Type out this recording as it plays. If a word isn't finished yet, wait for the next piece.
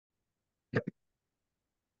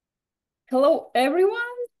Hello, everyone.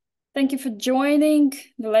 Thank you for joining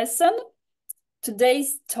the lesson.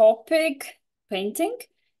 Today's topic, painting,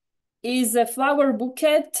 is a flower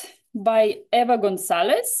bouquet by Eva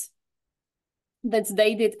Gonzales. That's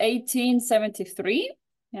dated 1873.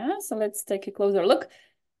 Yeah, so let's take a closer look.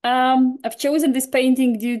 I've chosen this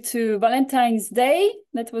painting due to Valentine's Day.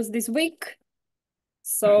 That was this week.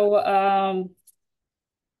 So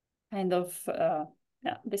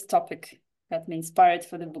this topic got me inspired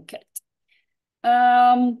for the bouquet.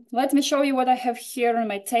 Let me show you what I have here on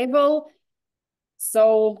my table.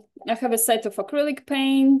 So I have a set of acrylic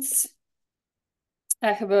paints.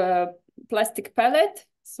 I have a plastic palette,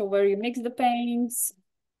 so where you mix the paints.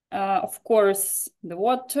 Of course, the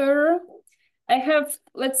water. I have,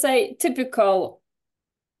 let's say, typical,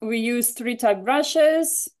 we use 3 type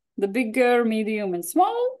brushes, the bigger, medium, and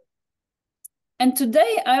small. And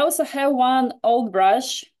today I also have one old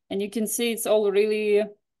brush, and you can see it's all really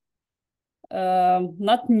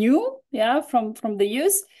not new, yeah, from the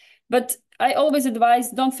use. But I always advise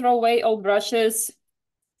don't throw away old brushes.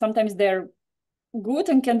 Sometimes they're good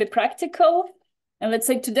and can be practical. And let's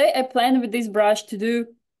say today I plan with this brush to do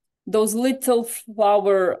those little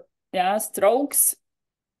flower strokes,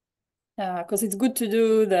 because it's good to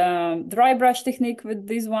do the dry brush technique with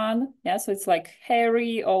this one. Yeah, so it's like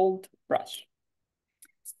hairy old brush.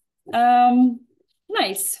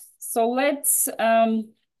 Nice. So let's,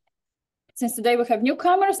 since today we have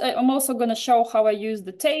newcomers, I'm also going to show how I use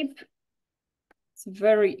the tape. It's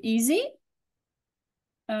very easy.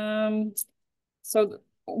 So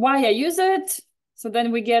why I use it? So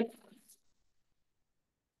then we get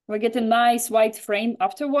a nice white frame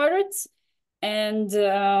afterwards, and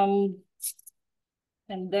then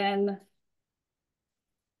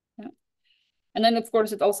of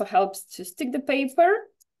course it also helps to stick the paper.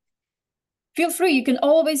 Feel free, you can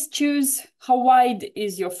always choose how wide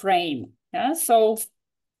is your frame. Yeah, so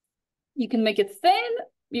you can make it thin,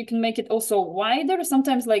 you can make it also wider.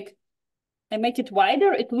 Sometimes, like, I make it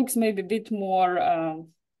wider, it looks maybe a bit more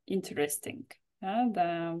interesting.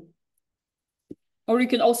 Or you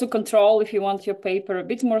can also control if you want your paper a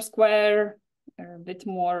bit more square or a bit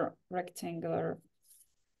more rectangular.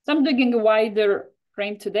 So I'm doing a wider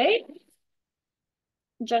frame today,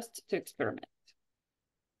 just to experiment.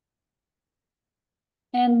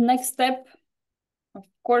 And next step, of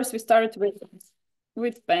course, we start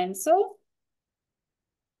with pencil,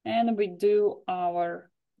 and we do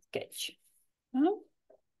our sketch.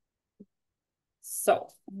 So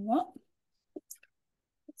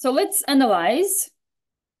let's analyze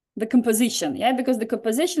the composition, yeah, because the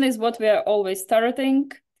composition is what we are always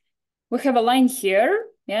starting. We have a line here,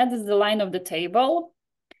 yeah, this is the line of the table.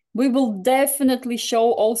 We will definitely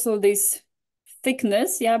show also this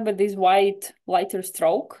thickness, yeah, but this white lighter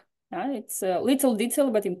stroke. Yeah, it's a little detail,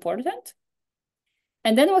 but important.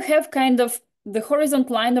 And then we have kind of the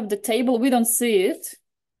horizontal line of the table. We don't see it,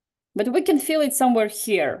 but we can feel it somewhere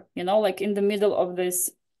here, you know, like in the middle of this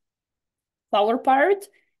flower part.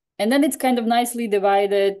 And then it's kind of nicely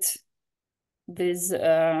divided, this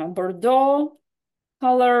Bordeaux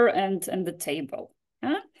color and the table.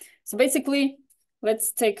 Yeah? So basically,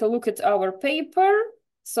 let's take a look at our paper.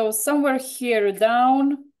 So somewhere here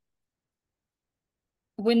down,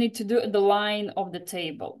 we need to do the line of the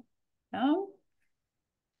table. Yeah?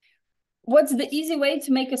 What's the easy way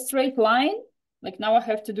to make a straight line? Like now I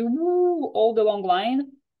have to do all the long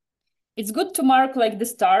line. It's good to mark like the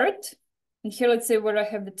start. And here, let's say where I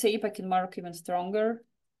have the tape, I can mark even stronger.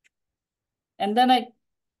 And then I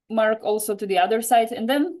mark also to the other side. And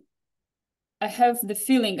then I have the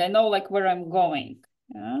feeling, I know like where I'm going.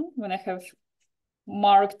 Yeah? When I have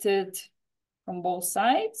marked it from both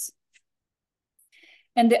sides.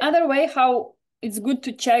 And the other way, how it's good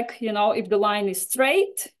to check, you know, if the line is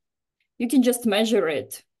straight, you can just measure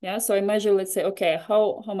it. Yeah, so I measure, let's say, okay,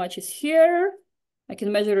 how much is here? I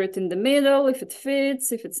can measure it in the middle, if it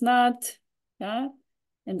fits, if it's not, yeah,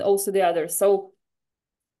 and also the other. So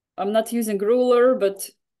I'm not using ruler, but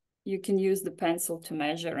you can use the pencil to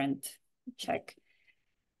measure and check.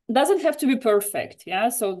 It doesn't have to be perfect, yeah,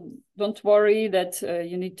 so don't worry that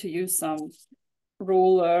you need to use some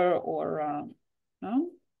ruler or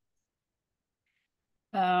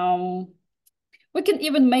we can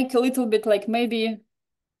even make a little bit like maybe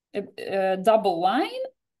a double line.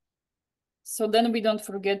 So then we don't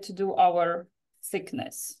forget to do our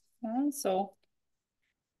thickness. So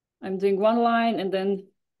I'm doing one line and then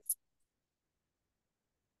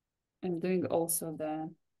I'm doing also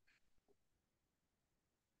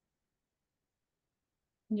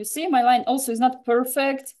you see my line also is not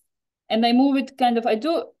perfect. And I move it kind of, I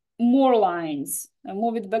do more lines. I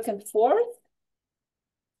move it back and forth.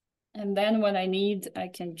 And then when I need, I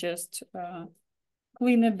can just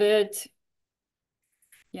clean a bit.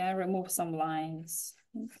 Yeah, remove some lines.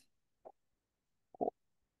 Cool.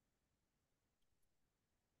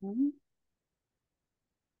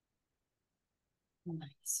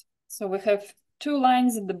 Nice. So we have 2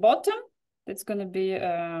 lines at the bottom. That's going to be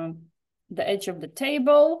the edge of the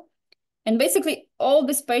table. And basically all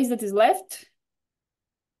the space that is left,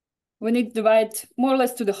 we need to divide more or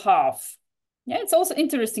less to the half. Yeah, it's also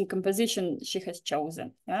interesting composition she has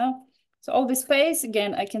chosen. Yeah. So all the space,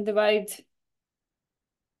 again, I can divide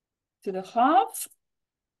to the half.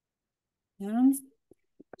 Yeah.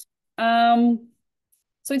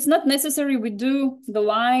 So it's not necessary we do the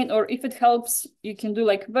line, or if it helps, you can do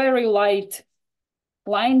like very light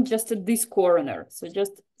line just at this corner. So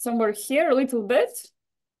just somewhere here a little bit.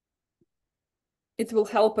 It will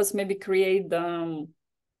help us maybe create the,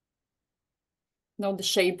 the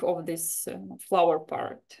shape of this flower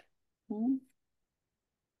part.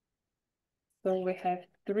 So we have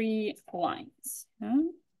 3 lines.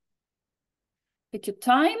 Take your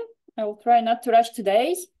time. I will try not to rush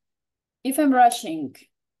today. If I'm rushing,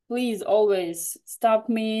 please always stop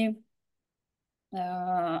me,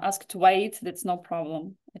 ask to wait. That's no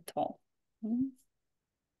problem at all.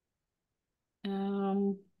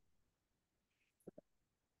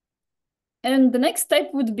 And the next step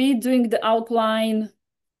would be doing the outline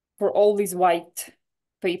for all this white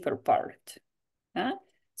paper part.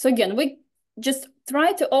 So again, we just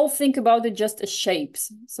try to all think about it just as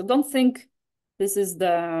shapes. So don't think this is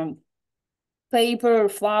the paper or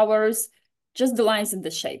flowers, just the lines and the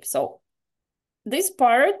shape. So this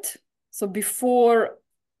part, so before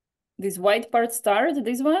this white part starts,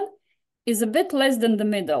 this one is a bit less than the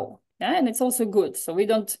middle. Yeah, and it's also good. So we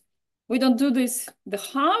don't do this the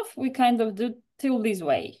half, we kind of do till this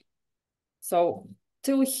way. So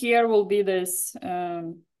till here will be this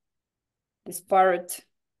this part,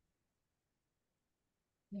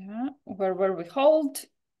 yeah, where we hold,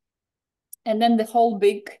 and then the whole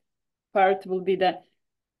big part will be the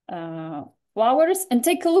flowers. And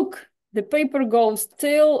take a look, the paper goes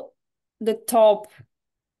till the top,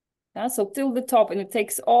 yeah, so till the top, and it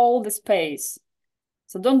takes all the space.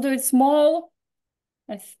 So don't do it small.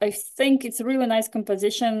 I think it's a really nice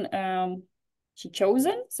composition she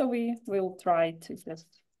chosen, so we will try to just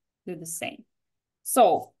do the same.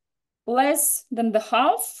 So less than the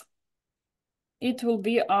half, it will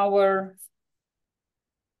be our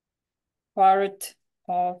part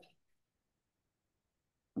of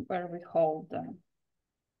where we hold the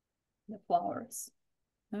flowers.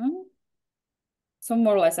 So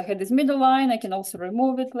more or less, I had this middle line. I can also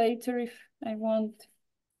remove it later if I want.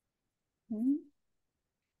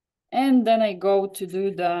 And then I go to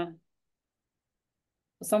do the,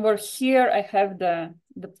 somewhere here I have the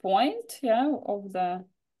point, yeah, of the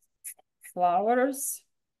flowers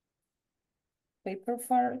paper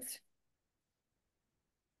part.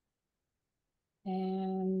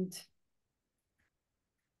 And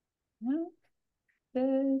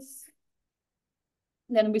this.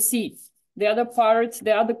 Then we see the other part,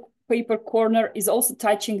 the other paper corner is also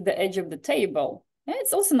touching the edge of the table. And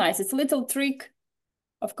it's also nice. It's a little trick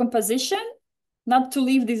of composition, not to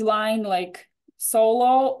leave this line like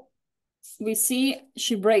solo. We see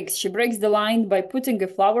she breaks the line by putting a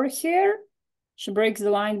flower here. She breaks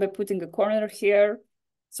the line by putting a corner here.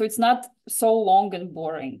 So it's not so long and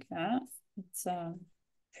boring. It's a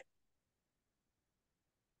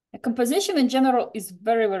composition in general is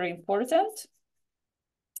very, very important.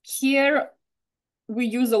 Here we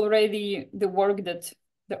use already the work that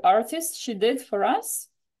the artist she did for us.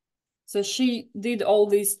 So she did all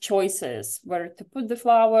these choices, where to put the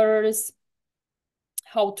flowers,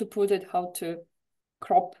 how to put it, how to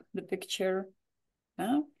crop the picture.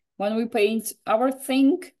 When we paint our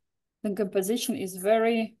thing, the composition is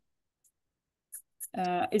very,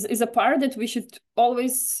 is a part that we should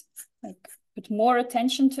always like put more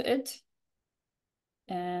attention to it.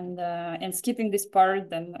 And skipping this part,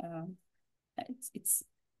 then it's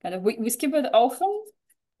kind of, we skip it often,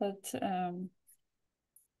 but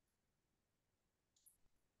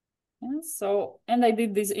yeah, so, and I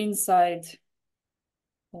did this inside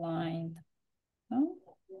line.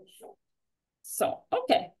 So,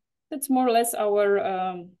 okay, that's more or less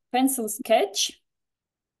our pencil sketch.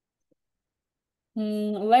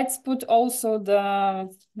 Let's put also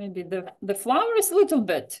maybe the flowers a little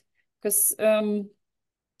bit, because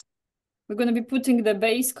we're going to be putting the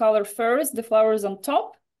base color first, the flowers on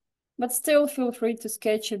top, but still feel free to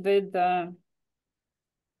sketch a bit the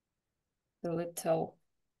little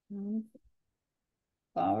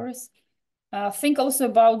flowers. Think also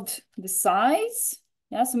about the size.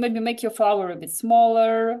 Yeah, so maybe make your flower a bit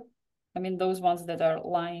smaller. I mean, those ones that are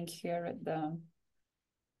lying here at the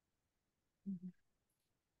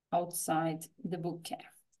outside the bouquet.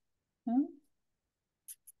 Hmm?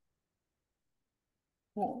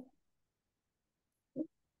 Cool.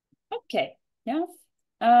 Okay, yeah.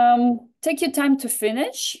 Take your time to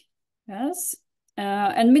finish. Yes.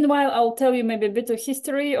 And meanwhile, I'll tell you maybe a bit of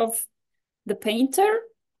history of the painter.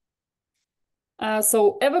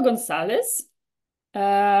 So Eva Gonzales,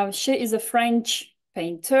 she is a French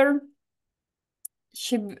painter.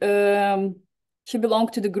 She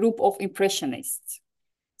belonged to the group of Impressionists.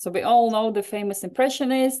 So we all know the famous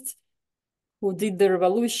Impressionists who did the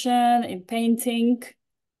revolution in painting.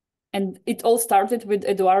 And it all started with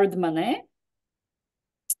Edouard Manet.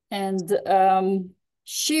 And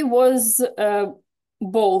she was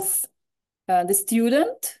both the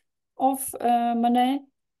student of Manet,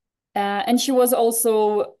 and she was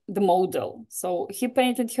also the model. So he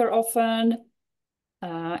painted her often.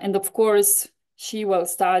 And of course, she, while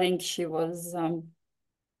studying, she was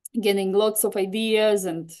getting lots of ideas.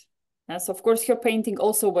 And so, of course, her painting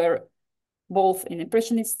also were both in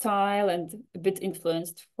Impressionist style and a bit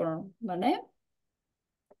influenced for Manet.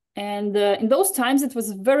 And in those times, it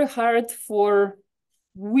was very hard for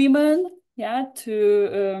women, yeah,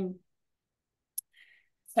 to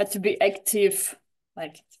be active,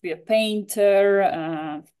 like to be a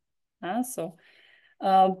painter.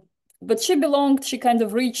 But she kind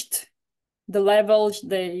of reached the level.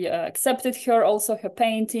 They accepted her, also her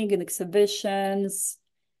painting in exhibitions,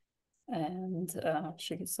 and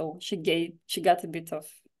she got a bit of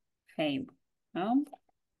fame.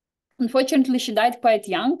 Unfortunately, she died quite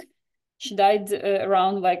young. She died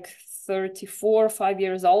around like 34, 5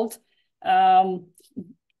 years old,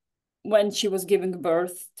 when she was giving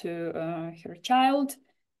birth to her child.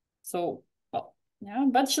 So, well, yeah,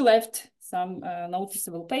 but she left some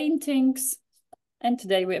noticeable paintings, and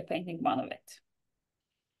today we are painting one of it.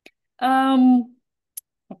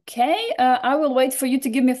 Okay, I will wait for you to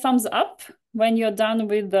give me a thumbs up when you're done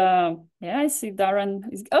with the, yeah, I see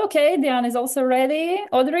Darren is, okay, Diane is also ready.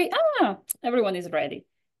 Audrey, everyone is ready.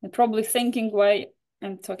 And probably thinking why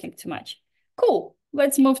I'm talking too much. Cool,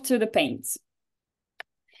 let's move to the paints.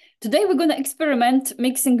 Today we're gonna experiment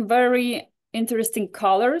mixing very interesting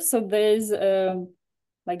colors. So there's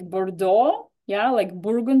like Bordeaux, yeah, like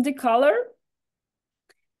burgundy color.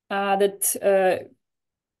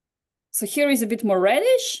 So here is a bit more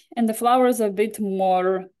reddish, and the flowers are a bit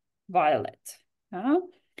more violet.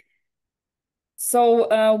 So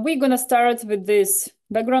we're gonna start with this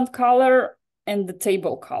background color and the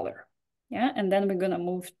table color. Yeah, and then we're gonna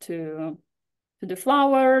move to the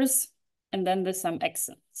flowers, and then there's some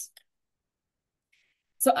accents.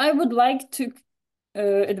 So I would like to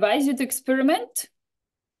advise you to experiment.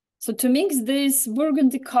 So to mix this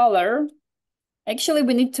burgundy color, actually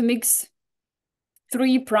we need to mix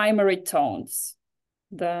 3 primary tones,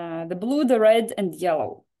 the blue, the red, and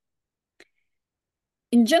yellow.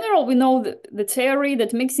 In general, we know the theory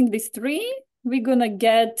that mixing these 3, we're gonna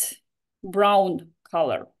get brown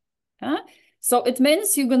color. So it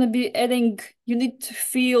means you're gonna be adding, you need to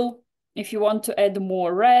feel if you want to add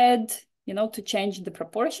more red, you know, to change the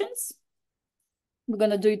proportions. We're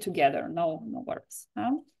gonna do it together, no worries.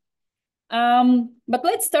 But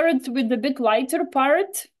let's start with the bit lighter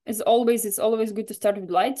part. As always, it's always good to start with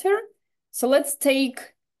lighter. So let's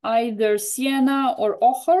take either sienna or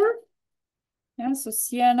ochre. Yeah, so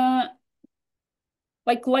sienna,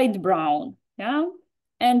 like light brown, yeah,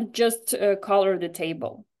 and just color the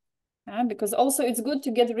table. Yeah, because also it's good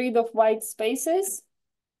to get rid of white spaces,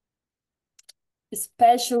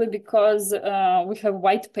 especially because we have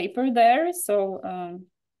white paper there. So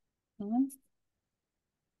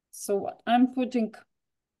so I'm putting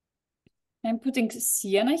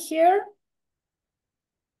sienna here.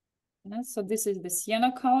 Yeah, so this is the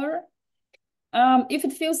sienna color. If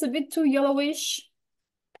it feels a bit too yellowish,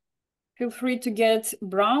 feel free to get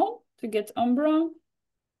brown, to get umber.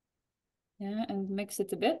 Yeah, and mix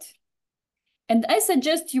it a bit. And I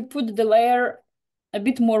suggest you put the layer a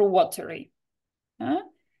bit more watery.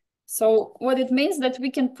 So what it means that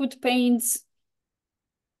we can put paints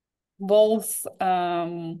both,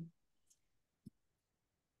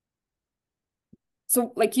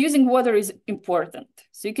 so like using water is important.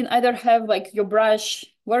 So you can either have like your brush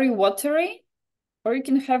very watery, or you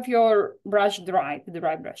can have your brush dry, the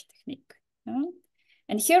dry brush technique.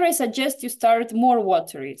 And here I suggest you start more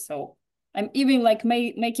watery. So I'm even like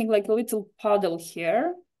making like a little puddle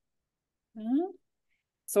here.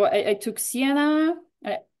 So I took sienna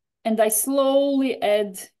and I slowly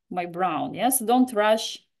add my brown. Yes, don't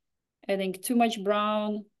rush adding too much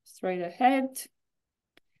brown, straight ahead.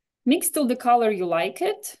 Mix till the color you like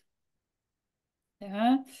it.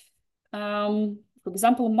 Yeah. For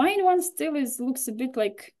example, mine one still looks a bit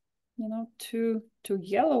like, you know, too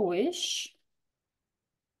yellowish.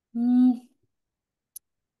 I'm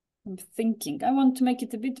thinking I want to make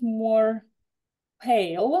it a bit more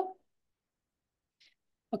pale.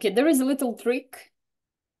 Okay, there is a little trick.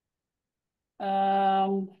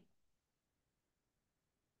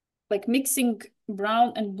 Like mixing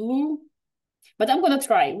brown and blue, but I'm gonna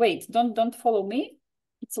try. Wait, don't follow me.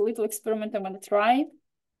 It's a little experiment I'm gonna try.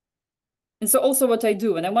 And so also what I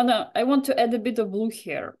do, and I want to add a bit of blue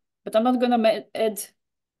here, but I'm not gonna add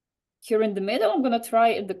here in the middle. I'm gonna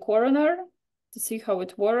try at the corner to see how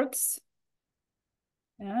it works.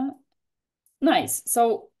 Yeah, nice.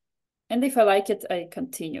 So, and if I like it, I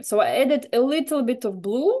continue. So I added a little bit of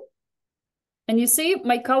blue, and you see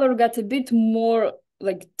my color got a bit more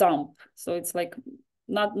like damp. So it's like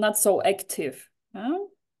not so active. Yeah?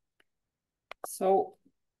 So,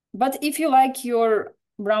 but if you like your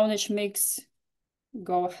brownish mix,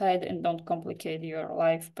 go ahead and don't complicate your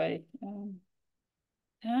life by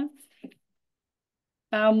yeah.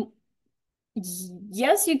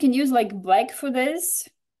 Yes, you can use like black for this,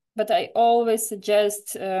 but I always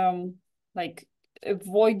suggest like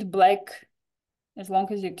avoid black as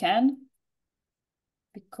long as you can,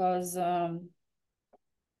 because yeah,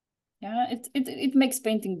 it makes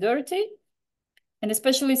painting dirty, and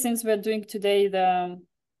especially since we're doing today the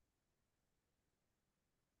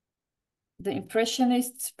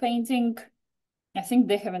Impressionists painting, I think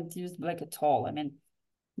they haven't used black at all. I mean,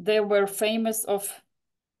 they were famous of,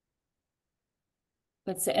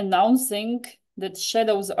 let's say, announcing that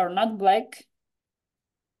shadows are not black.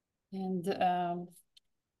 And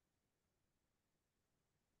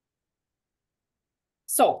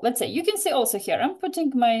so let's say you can see also here, I'm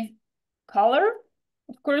putting my color.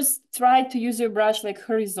 Of course, try to use your brush like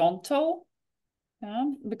horizontal,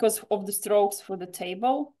 because of the strokes for the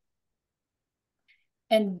table.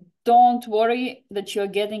 And don't worry that you're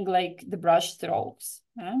getting like the brush strokes.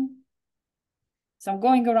 So I'm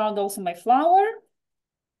going around also my flower.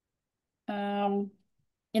 In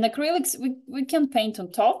acrylics, we can paint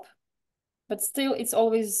on top, but still it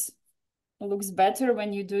always looks better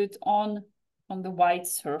when you do it on the white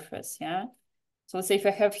surface, yeah? So let's say if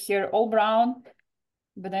I have here all brown,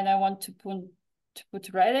 but then I want to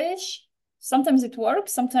put reddish, sometimes it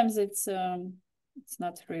works, sometimes it's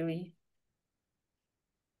not really,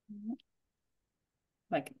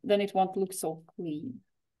 like, then it won't look so clean.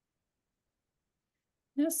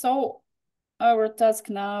 Yeah, so our task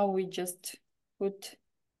now, we just put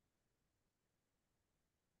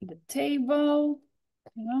the table,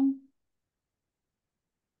 you know.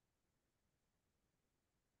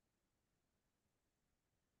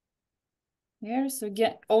 Here, so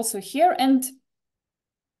get also here, and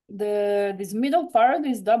this middle part,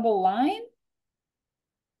 this double line,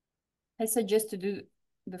 I suggest to do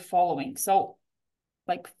the following. So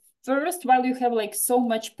like first, while you have like so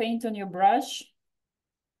much paint on your brush,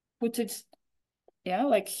 put it, yeah,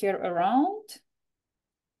 like here around.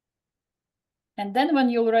 And then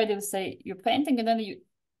when you already say you're painting, and then you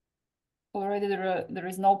already there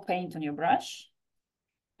is no paint on your brush.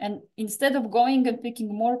 And instead of going and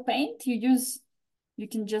picking more paint, you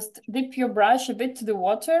can just dip your brush a bit to the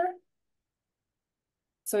water.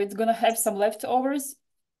 So it's gonna have some leftovers.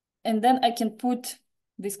 And then I can put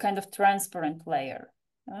this kind of transparent layer.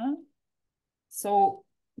 So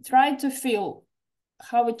try to feel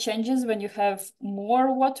how it changes when you have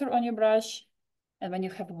more water on your brush and when you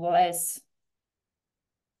have less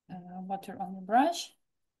water on your brush.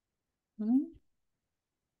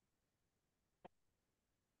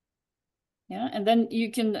 Yeah, and then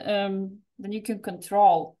you can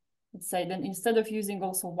control. Let's say then instead of using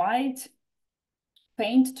also white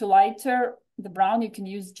paint to lighter the brown, you can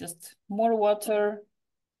use just more water,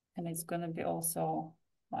 and it's gonna be also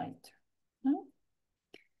lighter.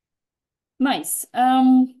 Nice.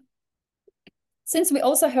 Since we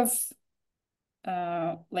also have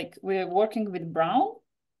like we're working with brown,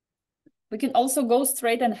 we can also go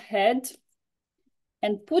straight ahead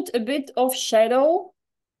and put a bit of shadow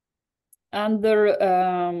under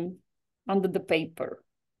the paper.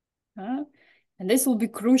 And this will be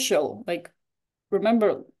crucial. Like,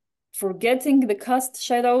 remember, forgetting the cast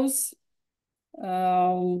shadows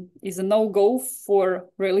is a no-go for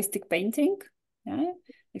realistic painting. Yeah?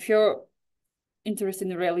 If you're interested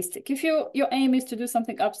in realistic, if your aim is to do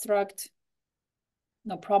something abstract,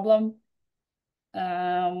 no problem.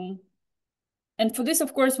 And for this,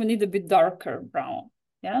 of course, we need a bit darker brown.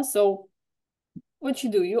 Yeah, so what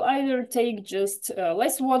you do, you either take just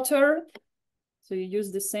less water, so you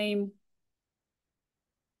use the same,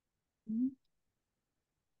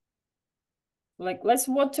 like less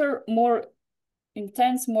water, more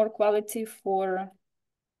intense, more quality for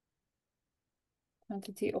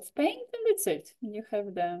quantity of paint, and that's it. And you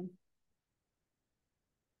have the,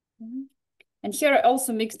 and here I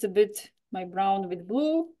also mixed a bit my brown with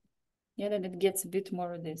blue. Yeah, then it gets a bit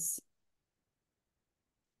more of this.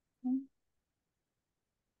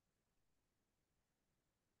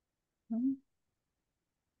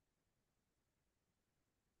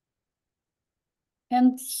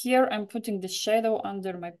 And here I'm putting the shadow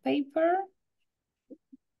under my paper.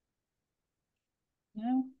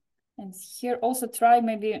 Yeah. And here also try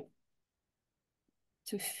maybe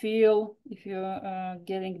to feel if you're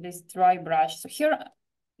getting this dry brush. So here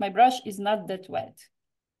my brush is not that wet.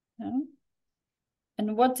 Yeah.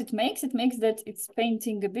 And what it makes that it's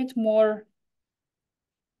painting a bit more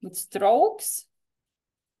with strokes.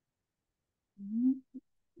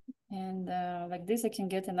 And like this, I can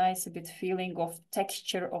get a nice bit feeling of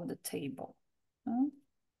texture of the table.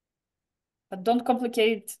 But don't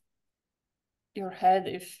complicate your head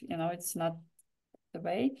if, you know, it's not the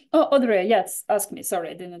way. Oh, Audrey, yes, ask me.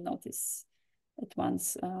 Sorry, I didn't notice at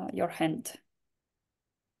once your hand.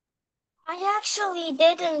 I actually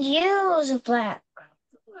didn't use black.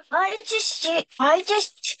 I just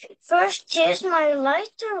first used my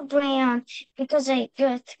lighter brown because I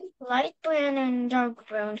got light brown and dark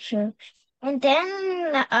brown here. And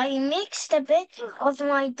then I mixed a bit of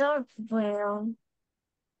my dark brown.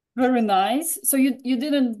 Very nice. So you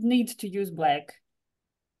didn't need to use black.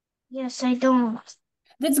 Yes, I don't.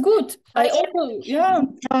 That's good. I I also, yeah,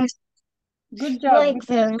 don't good job. like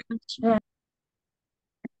very much.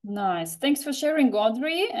 Nice. Thanks for sharing,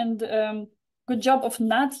 Audrey, and good job of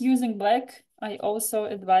not using black. I also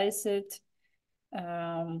advise it.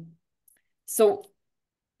 So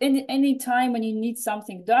any time when you need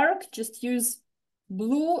something dark, just use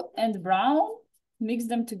blue and brown, mix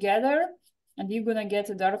them together, and you're gonna get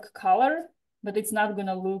a dark color, but it's not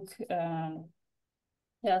gonna look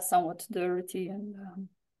yeah, somewhat dirty and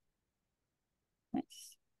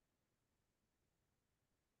nice.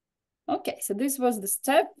 Okay, so this was the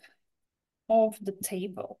step of the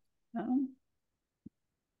table.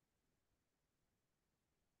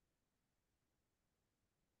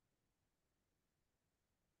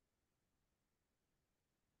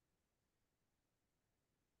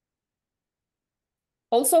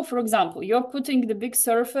 Also, for example, you're putting the big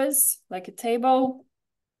surface like a table,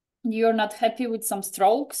 you're not happy with some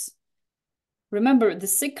strokes. Remember, the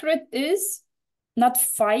secret is not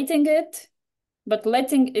fighting it, but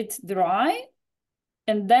letting it dry.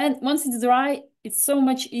 And then once it's dry, it's so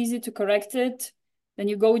much easier to correct it. Then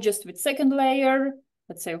you go just with second layer,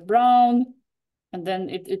 let's say of brown, and then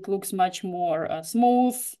it looks much more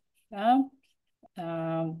smooth. Yeah.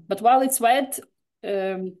 But while it's wet,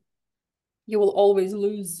 you will always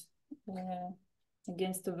lose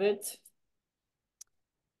against the wet.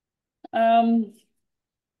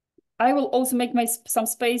 I will also make some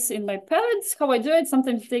space in my palettes. How I do it,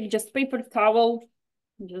 sometimes take just paper towel.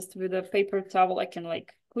 Just with a paper towel, I can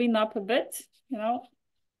like clean up a bit, you know.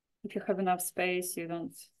 If you have enough space, you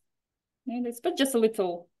don't need this, but just a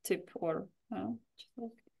little tip or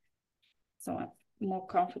so I'm more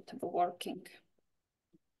comfortable working.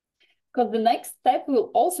 Because the next step will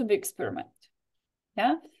also be experiment.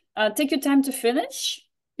 Yeah. Take your time to finish.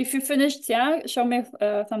 If you finished, yeah, show me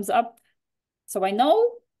a thumbs up so I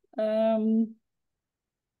know. And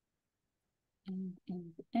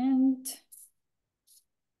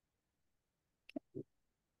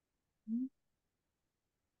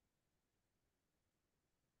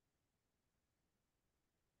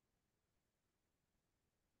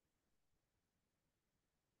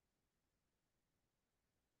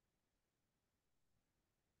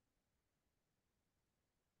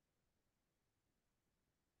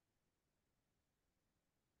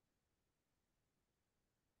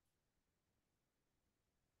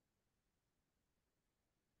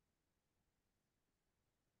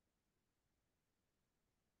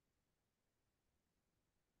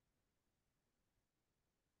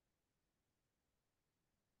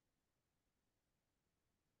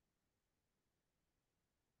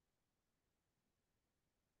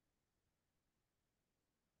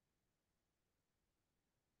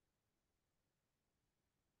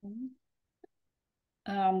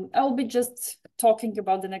I'll be just talking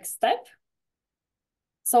about the next step.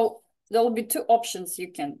 So there will be two options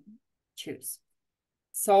you can choose.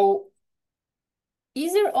 So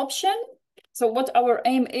easier option. So what our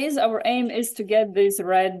aim is to get this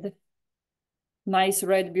red nice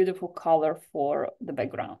red, beautiful color for the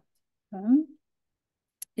background.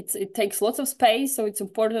 It takes lots of space, so it's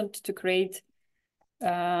important to create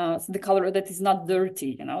the color that is not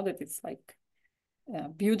dirty, you know, that it's like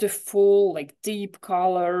beautiful, like deep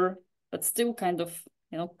color, but still kind of,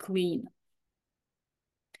 you know, clean.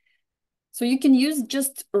 So you can use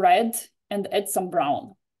just red and add some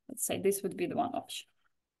brown. Let's say this would be the one option.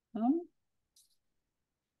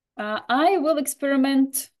 I will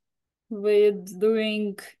experiment with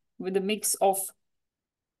doing with a mix of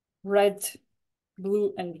red,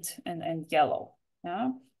 blue, and yellow.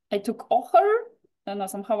 Yeah, I took ochre, and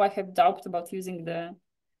somehow I have doubt about using the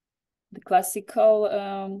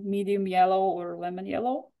classical medium yellow or lemon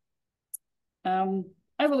yellow.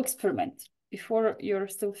 I will experiment. Before you're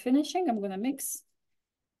still finishing, I'm gonna mix.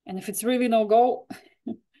 And if it's really no go,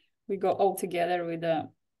 we go all together with a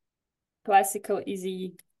classical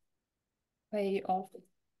easy way of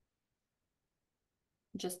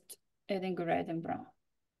just adding red and brown.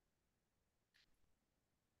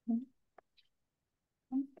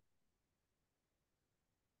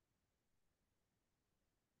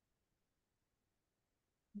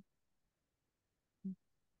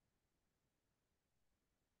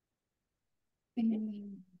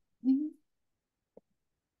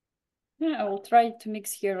 Yeah, I will try to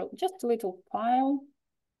mix here just a little pile.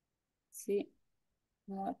 See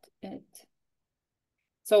what it.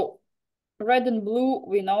 So red and blue,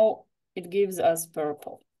 we know it gives us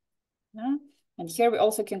purple. Yeah, and here we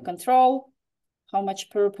also can control how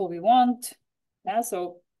much purple we want. Yeah,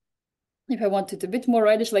 so if I want it a bit more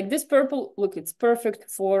reddish, like this purple, look, it's perfect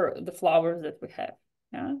for the flowers that we have.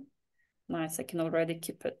 Yeah, nice. I can already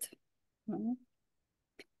keep it.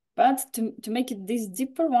 But to make it this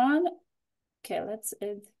deeper one, okay, let's add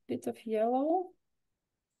a bit of yellow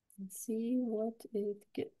and see what it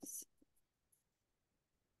gives.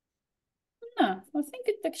 Yeah, I think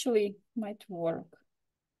it actually might work.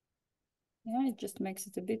 Yeah, it just makes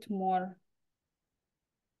it a bit more.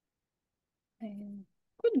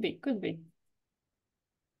 Could be.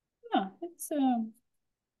 Yeah, it's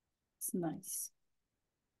nice.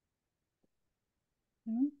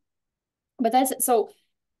 But that's so.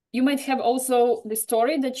 You might have also the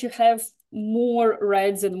story that you have more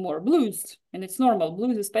reds and more blues, and it's normal.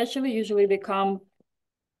 Blues especially, usually they come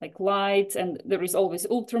like light, and there is always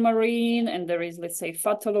ultramarine, and there is, let's say,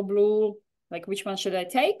 phthalo blue. Like, which one should I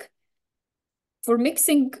take? For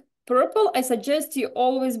mixing purple, I suggest you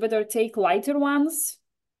always better take lighter ones.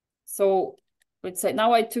 So let's say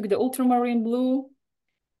now I took the ultramarine blue.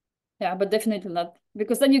 Yeah, but definitely not,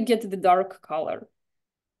 because then you get the dark color.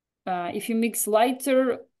 If you mix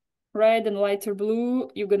lighter red and lighter blue,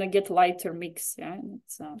 you're gonna get lighter mix. Yeah,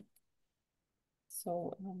 it's,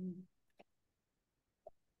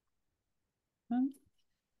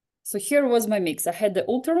 so here was my mix. I had the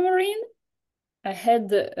ultramarine, I had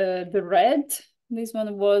the red. This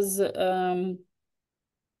one was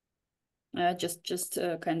just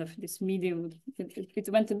kind of this medium. It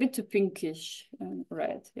went a bit to pinkish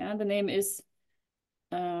red. Yeah, the name is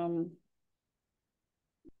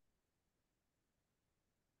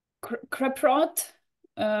Creprot,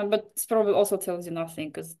 but it probably also tells you nothing,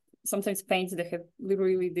 because sometimes paints, they have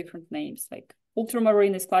really different names. Like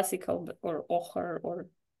ultramarine is classical, or ochre, or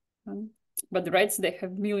but the reds, they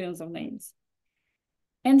have millions of names.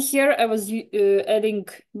 And here I was adding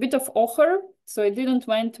a bit of ochre, so I didn't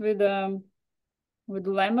went with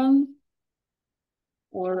lemon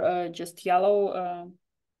or just yellow.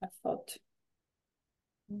 I thought,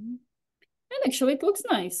 and actually it looks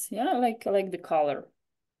nice. Yeah, I like the color.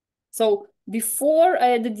 So before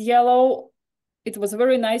I added yellow, it was a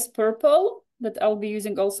very nice purple that I'll be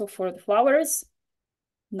using also for the flowers.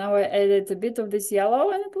 Now I added a bit of this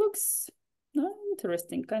yellow, and it looks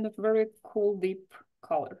interesting, kind of very cool, deep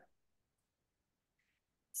color.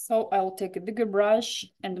 So I'll take a bigger brush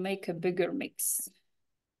and make a bigger mix.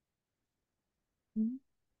 So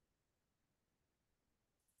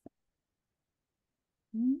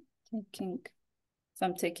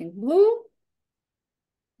I'm taking blue,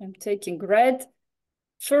 I'm taking red.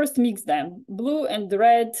 First mix them, blue and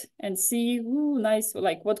red, and see, nice,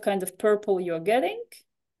 like what kind of purple you're getting.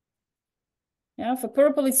 Yeah, for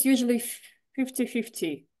purple, it's usually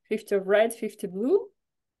 50-50, 50 of red, 50 blue.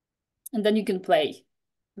 And then you can play.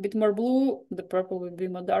 A bit more blue, the purple will be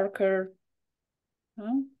more darker.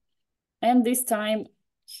 And this time,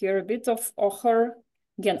 here a bit of ochre.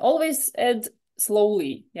 Again, always add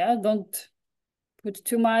slowly, yeah? Don't put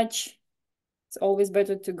too much. It's always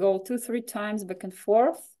better to go 2-3 times back and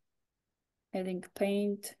forth, adding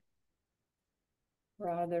paint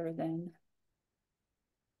rather than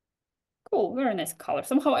Cool, very nice color.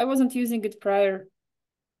 Somehow I wasn't using it prior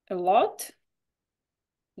a lot.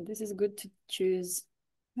 This is good to choose.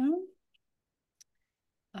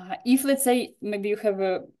 If let's say maybe you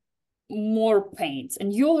have more paints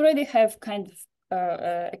and you already have kind of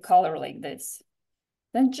a color like this,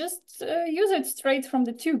 then just use it straight from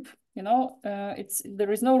the tube. You know,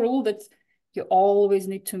 there is no rule that you always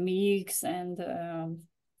need to mix. And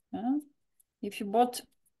if you bought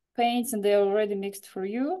paints and they're already mixed for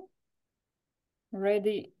you,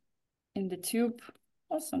 ready in the tube,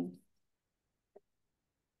 awesome.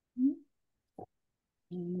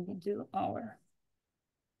 And we do our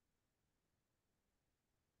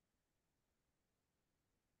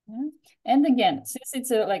and again, since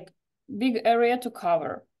it's a like big area to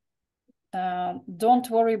cover, don't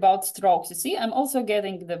worry about strokes. You see, I'm also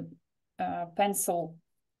getting the the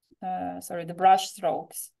brush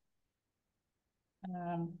strokes.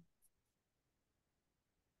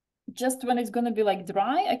 Just when it's going to be like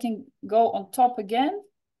dry, I can go on top again,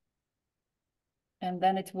 and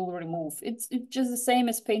then it will remove. It's just the same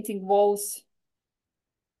as painting walls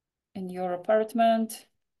in your apartment.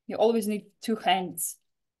 You always need two hands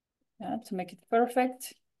to make it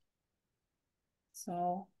perfect.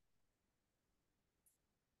 So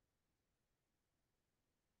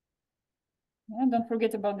don't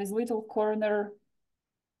forget about this little corner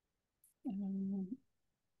on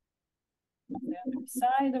the other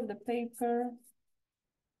side of the paper.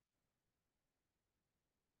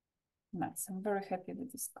 Nice, I'm very happy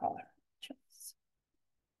with this color choice.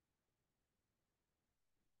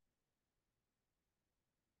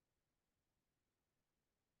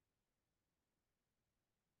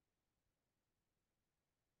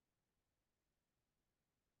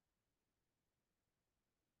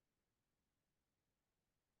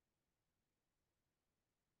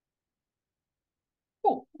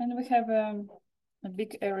 Cool, and we have a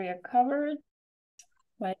big area covered.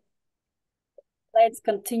 Let's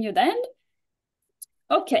continue then.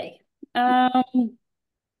 Okay,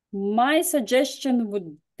 my suggestion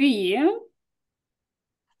would be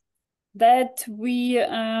that we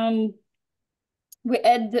add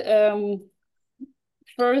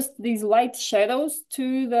first these light shadows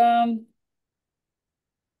to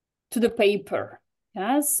the paper.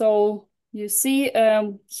 Yeah, so you see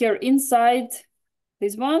here inside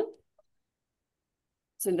this one.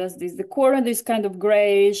 So there's the corner, this kind of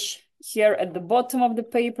grayish. Here at the bottom of the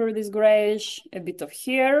paper, this grayish, a bit of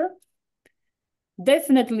here.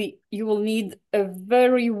 Definitely you will need a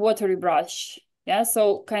very watery brush. Yeah,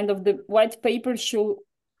 so kind of the white paper shall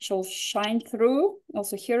shine through.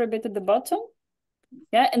 Also here a bit at the bottom.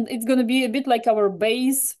 Yeah, and it's gonna be a bit like our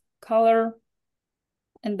base color.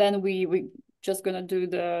 And then we just gonna do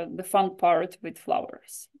the fun part with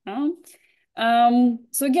flowers.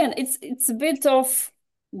 So again, it's a bit of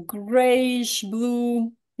grayish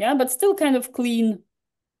blue, yeah, but still kind of clean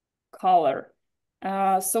color.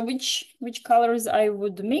 So which colors I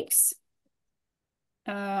would mix?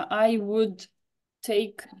 I would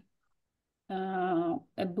take a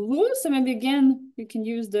blue. So maybe again, you can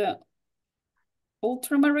use the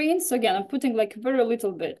ultramarine. So again, I'm putting like very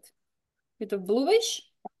little bit of bluish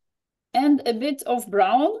and a bit of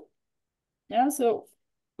brown. Yeah, so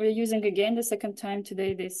we're using again the second time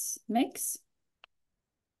today this mix.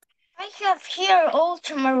 I have here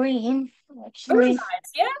ultramarine. Very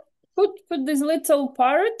nice, yeah. Put this little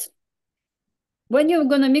part. When you're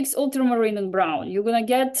gonna mix ultramarine and brown, you're gonna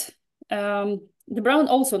get the brown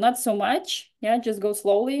also not so much. Yeah, just go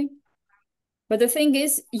slowly. But the thing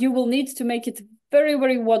is, you will need to make it very,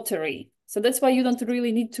 very watery. So that's why you don't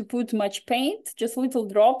really need to put much paint, just little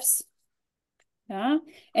drops. Yeah,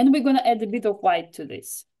 and we're gonna add a bit of white to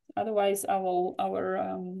this. Otherwise, our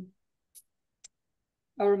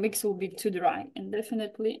mix will be too dry. And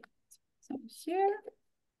definitely some here.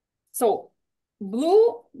 So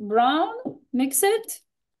blue, brown, mix it.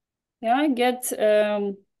 Yeah, get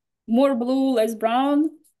more blue, less brown.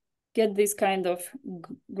 Get this kind of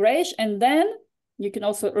grayish, and then you can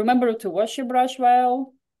also remember to wash your brush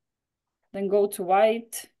well. Then go to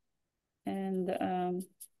white, and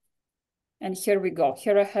here we go.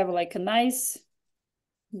 Here I have like a nice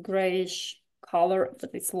grayish color,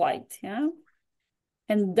 but it's light, yeah.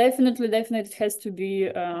 And definitely it has to be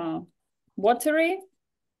watery.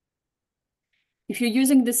 If you're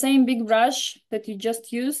using the same big brush that you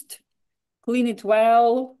just used, clean it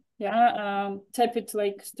well. Yeah, tap it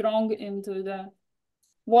like strong into the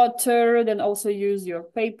water. Then also use your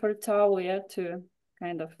paper towel, yeah, to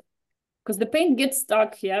kind of, because the paint gets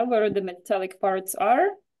stuck, yeah, where the metallic parts are.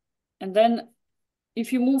 And then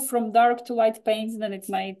if you move from dark to light paints, then it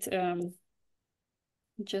might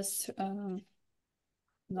just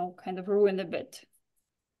no, kind of ruin a bit.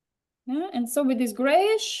 Yeah, and so with this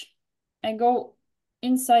grayish, I go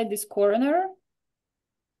inside this corner.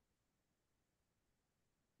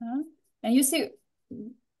 And you see,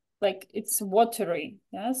 like it's watery.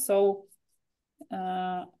 Yeah, so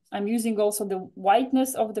I'm using also the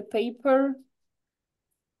whiteness of the paper.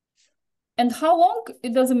 And how long,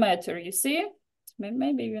 it doesn't matter, you see?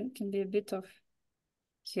 Maybe even can be a bit of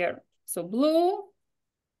here. So blue,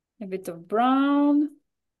 a bit of brown,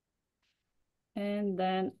 and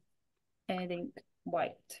then adding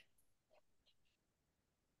white.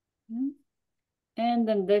 And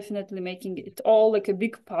then definitely making it all like a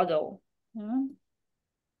big puddle.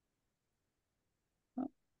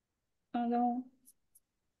 Puddle.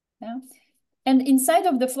 Yeah. And inside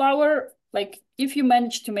of the flower, like if you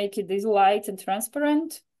manage to make it this light and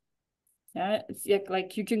transparent, yeah, it's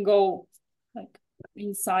like you can go like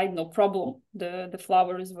inside, no problem. The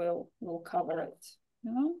flowers will cover it.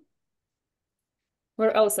 You know?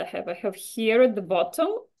 Where else I have? I have here at the bottom.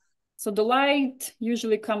 So the light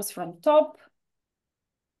usually comes from top,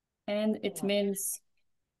 and it means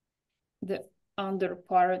the under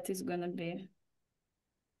part is gonna be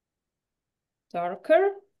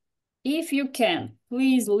darker. If you can,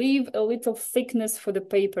 please leave a little thickness for the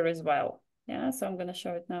paper as well. Yeah, so I'm gonna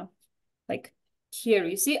show it now. Like here,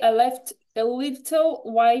 you see, I left a little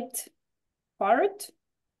white part.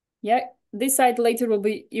 Yeah, this side later will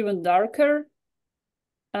be even darker.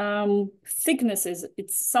 Thicknesses,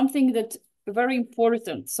 it's something that very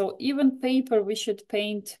important. So even paper, we should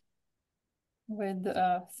paint with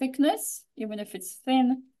thickness, even if it's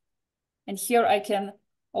thin. And here I can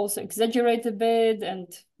also exaggerate a bit and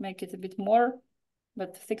make it a bit more,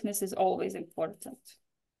 but thickness is always important.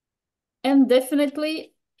 And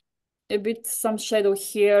definitely a bit some shadow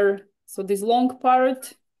here. So this long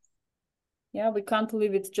part, yeah, we can't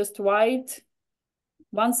leave it just white.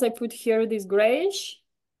 Once I put here this grayish,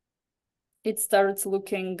 it starts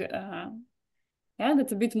looking, yeah,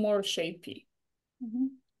 that's a bit more shapy.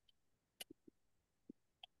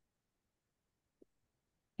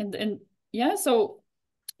 And yeah, so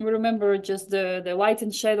we remember just the light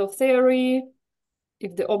and shadow theory.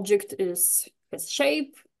 If the object has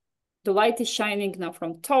shape, the light is shining now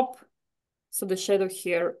from top, so the shadow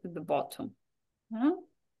here at the bottom.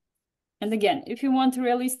 And again, if you want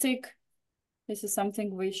realistic, this is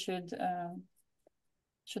something we should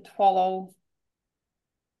follow.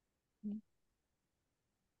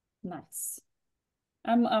 Nice.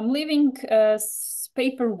 I'm leaving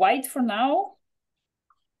paper white for now.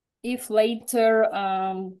 If later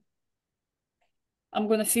I'm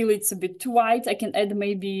gonna feel it's a bit too white, I can add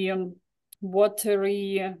maybe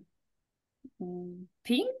watery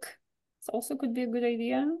pink. It's also could be a good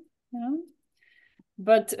idea, you know.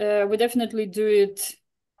 But we definitely do it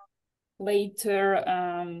later.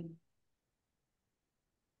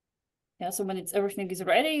 Yeah, so when everything is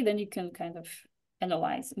ready, then you can kind of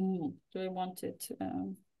analyze. Do I want it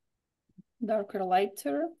darker,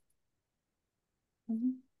 lighter?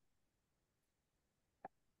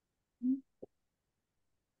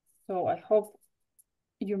 So I hope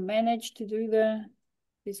you managed to do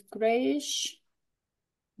this grayish.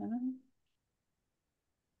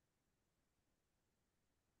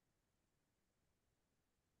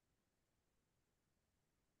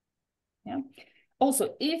 Yeah.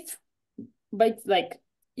 Also, if like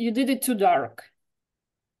you did it too dark,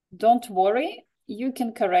 don't worry, you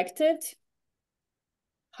can correct it.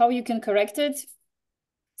 How you can correct it?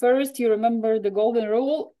 First, you remember the golden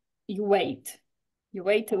rule, you wait. You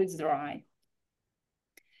wait till it's dry.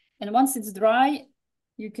 And once it's dry,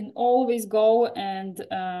 you can always go and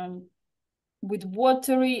with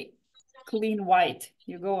watery, clean white,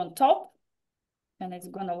 you go on top and it's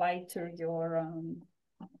gonna lighter your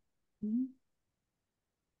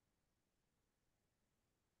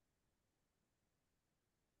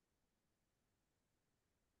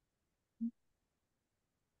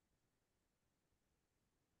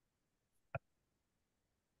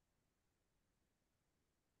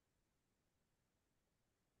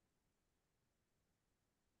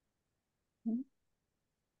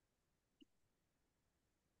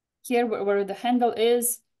here where the handle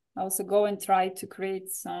is, I also go and try to create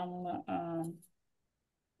some, I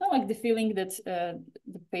like the feeling that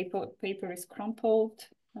the paper is crumpled.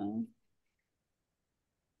 And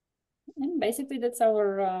basically that's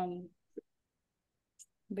our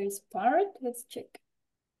base part. Let's check.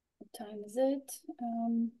 What time is it?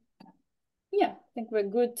 Yeah, I think we're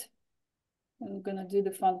good. I'm gonna do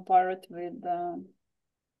the fun part with right.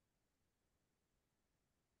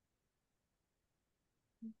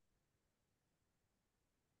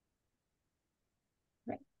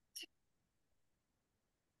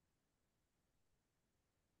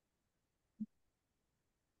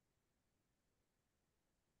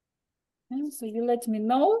 And so you let me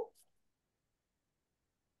know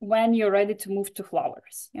when you're ready to move to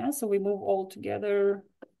flowers. Yeah, so we move all together.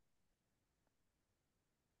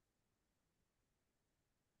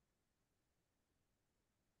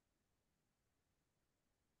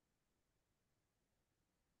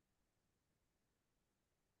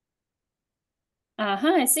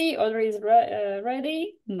 I see Audrey is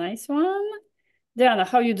ready. Nice one. Diana,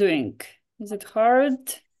 how you doing? Is it hard?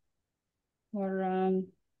 Or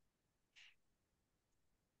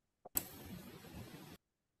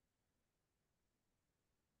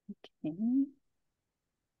okay.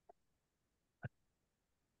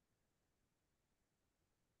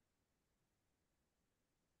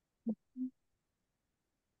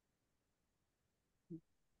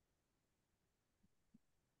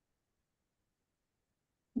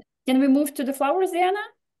 Can we move to the flowers, Diana?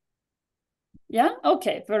 Yeah?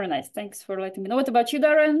 Okay, very nice. Thanks for letting me know. What about you,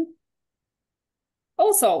 Darren?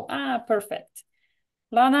 Also, perfect.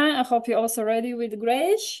 Lana, I hope you're also ready with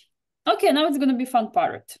grayish. Okay, now it's gonna be fun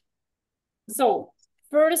part. So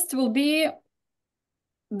first will be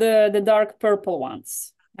the dark purple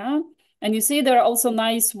ones. Yeah. And you see there are also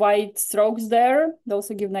nice white strokes there. They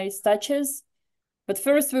also give nice touches. But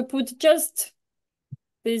first we put just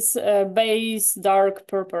this base dark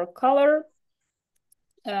purple color.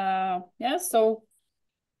 Yeah, so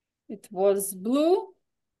it was blue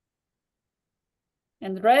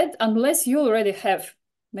and red, unless you already have,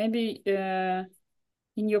 maybe in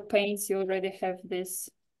your paints you already have this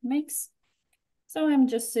mix. So I'm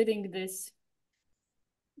just setting this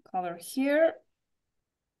color here.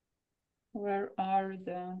 Where are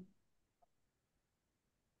the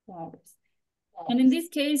flowers? And in this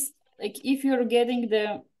case, like if you're getting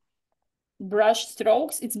the brush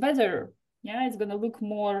strokes, it's better. Yeah, it's gonna look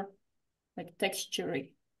more like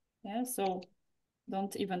textury. Yeah, so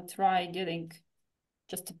don't even try getting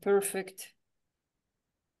just a perfect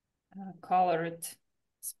colored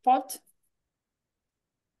spot.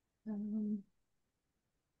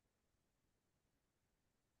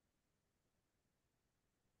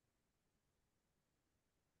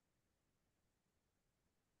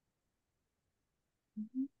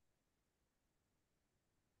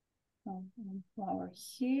 One flower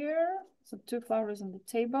here. So 2 flowers on the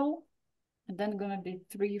table. And then gonna be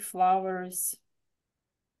 3 flowers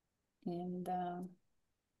in the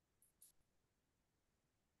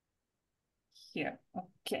here.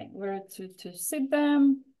 Okay, where to sit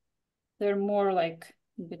them? They're more like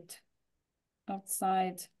a bit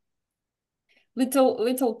outside.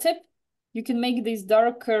 Little tip, you can make these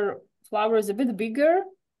darker flowers a bit bigger,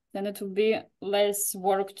 then it will be less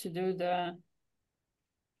work to do the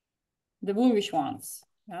bluish ones.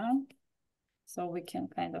 Yeah. So we can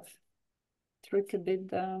kind of trick a bit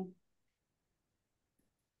the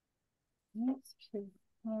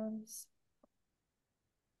flowers.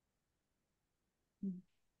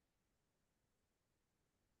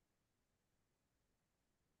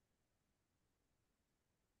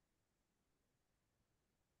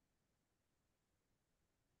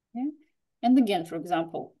 Yeah. And again, for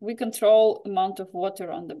example, we control amount of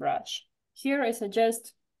water on the brush. Here I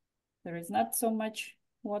suggest there is not so much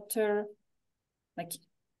water, like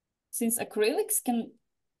since acrylics can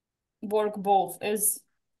work both as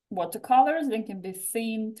watercolors, they can be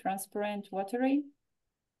thin, transparent, watery,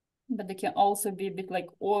 but they can also be a bit like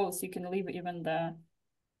oil, so you can leave even the,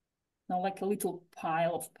 you know, like a little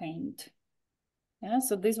pile of paint. Yeah,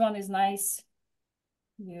 so this one is nice.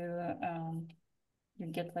 You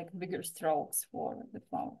get like bigger strokes for the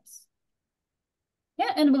flowers.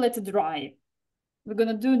 Yeah, and we let it dry. We're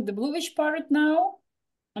gonna do the bluish part now,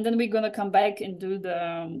 and then we're gonna come back and do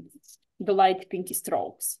the light pinky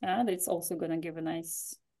strokes. Yeah, that's also gonna give a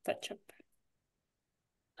nice touch up.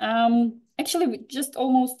 Actually, we just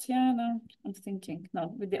almost, yeah, no, I'm thinking,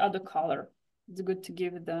 no, with the other color, it's good to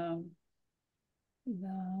give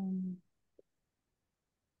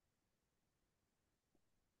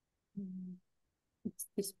it's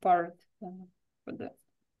this part for the,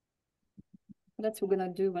 that's what we're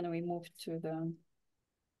gonna do when we move to the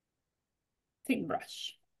thin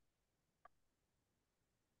brush.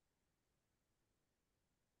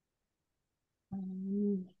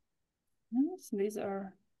 Yes, these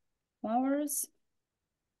are flowers.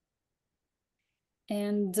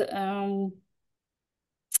 And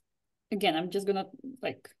again, I'm just gonna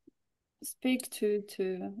like speak to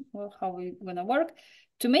well, how we're gonna work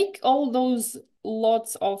to make all those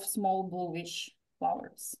lots of small bluish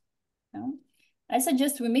flowers. Yeah? I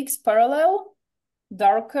suggest we mix parallel,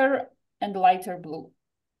 darker and lighter blue.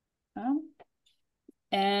 Yeah?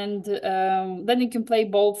 And then you can play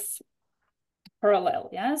both parallel,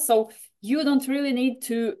 yeah? So you don't really need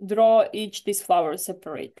to draw each these flowers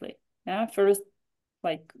separately, yeah? First,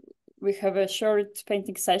 like we have a short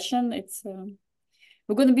painting session. It's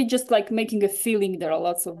we're going to be just like making a feeling there are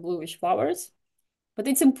lots of bluish flowers, but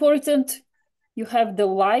it's important you have the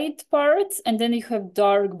light parts and then you have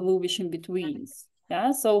dark bluish in between,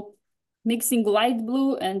 yeah? So mixing light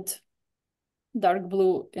blue and dark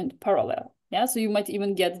blue in parallel, yeah? So you might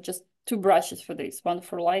even get just two brushes for this, one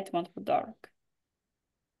for light, one for dark.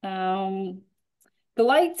 The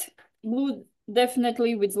light blue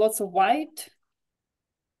definitely with lots of white,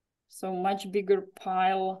 so much bigger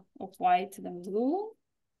pile of white than blue.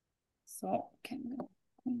 So can go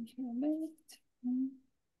in here a bit.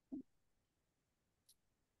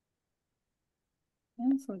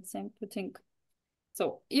 And so it's same putting.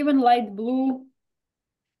 So even light blue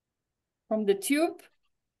from the tube,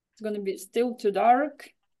 it's going to be still too dark.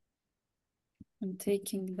 I'm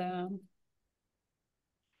taking the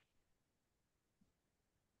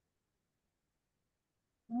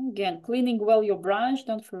again, cleaning well your brush,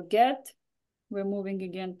 don't forget. We're moving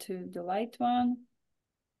again to the light one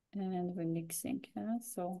and we're mixing, yeah?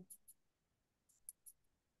 So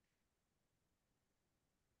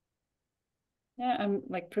yeah, I'm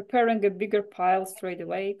like preparing a bigger pile straight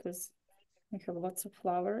away because I have lots of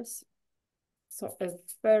flowers. So a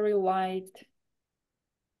very light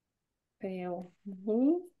pale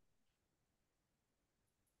blue.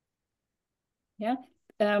 Yeah.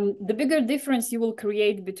 The bigger difference you will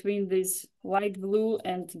create between this light blue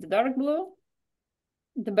and the dark blue,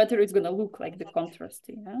 the better it's going to look like the contrast.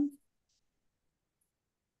 Yeah.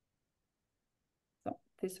 So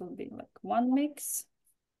this will be like one mix.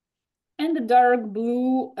 And the dark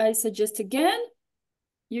blue, I suggest again,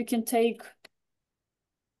 you can take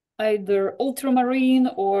either ultramarine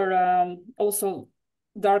or also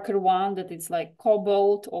darker one that is like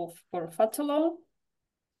cobalt or phthalo.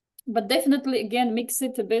 But definitely again mix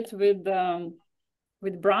it a bit with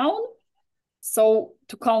brown, so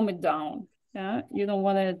to calm it down. Yeah, you don't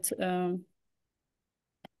want it to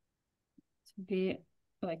be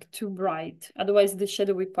like too bright, otherwise the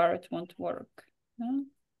shadowy part won't work. Yeah.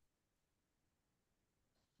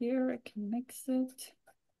 Here I can mix it.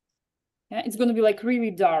 Yeah, it's going to be like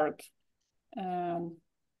really dark. So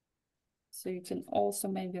you can also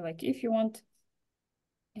maybe like if you want,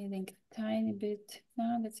 I think tiny bit.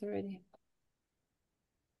 No, that's already.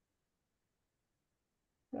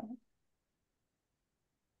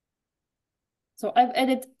 So I've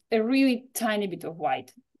added a really tiny bit of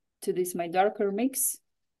white to this, my darker mix.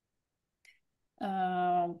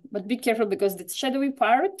 But be careful because the shadowy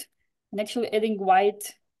part, and actually adding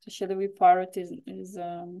white to shadowy part is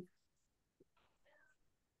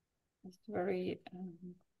very,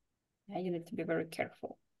 yeah, you need to be very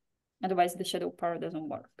careful. Otherwise the shadow part doesn't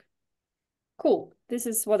work. Cool, this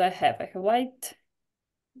is what I have. I have light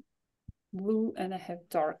blue and I have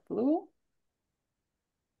dark blue.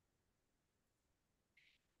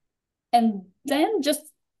 And then just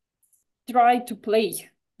try to play,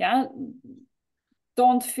 yeah?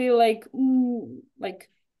 Don't feel like, like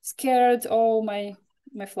scared, oh, my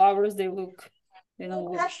flowers, they don't look.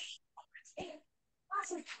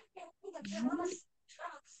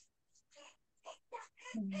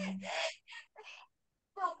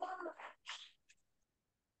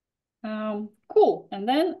 Cool, and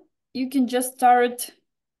then you can just start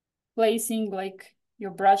placing like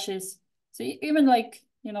your brushes. So even like,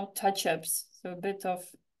 you know, touch-ups, so a bit of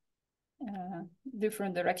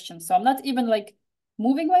different directions. So I'm not even like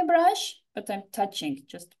moving my brush, but I'm touching,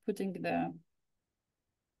 just putting the,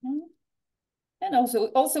 and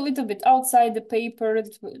also a little bit outside the paper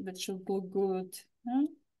that should look good.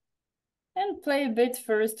 And play a bit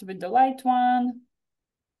first with the light one,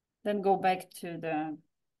 then go back to the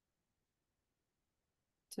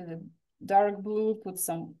dark blue, put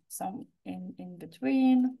some in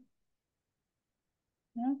between.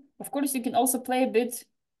 Yeah. Of course, you can also play a bit,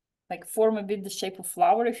 like form a bit the shape of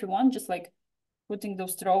flower if you want, just like putting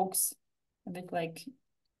those strokes a bit like,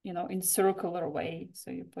 you know, in circular way.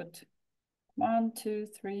 So you put 1, 2,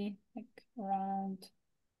 3, like around.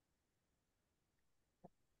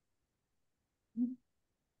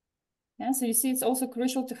 Yeah, so you see it's also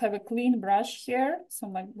crucial to have a clean brush here. So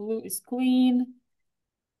my blue is clean.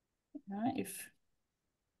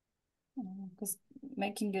 Because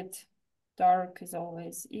making it dark is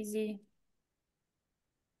always easy.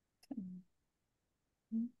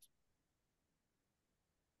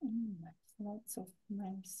 Lots of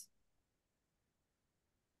nice.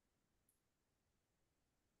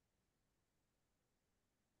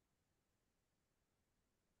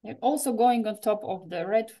 They're also going on top of the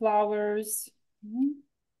red flowers.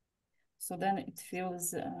 So then it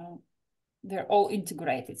feels they're all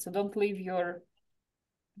integrated. So don't leave your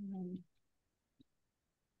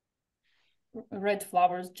red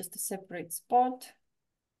flowers just a separate spot.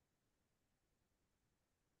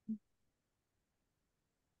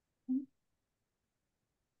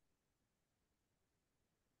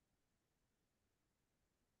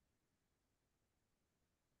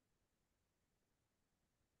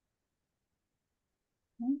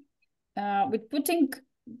 With putting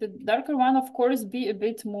the darker one, of course, be a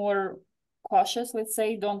bit more cautious. Let's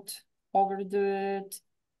say, don't overdo it.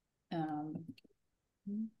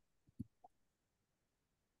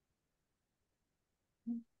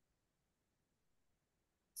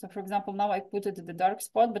 So for example, now I put it at the dark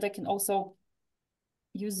spot, but I can also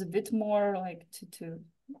use a bit more like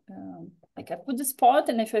like I put the spot,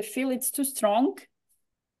 and if I feel it's too strong,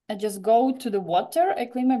 I just go to the water, I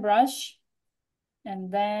clean my brush,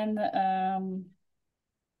 and then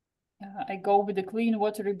I go with a clean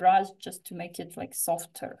watery brush just to make it like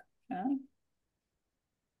softer. Yeah?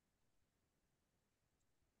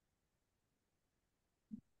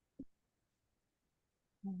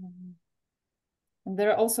 And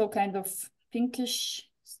there are also kind of pinkish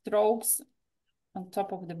strokes on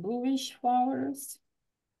top of the bluish flowers.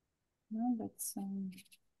 Yeah, that's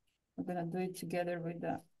we're gonna do it together with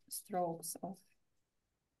the strokes of.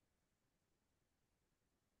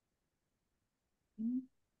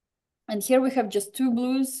 And here we have just two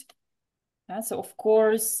blues. So of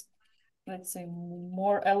course, let's say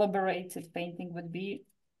more elaborated painting would be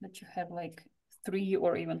that you have like 3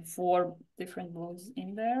 or even 4 different blues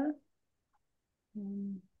in there.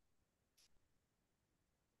 You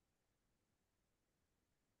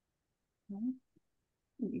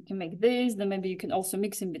can make this, then maybe you can also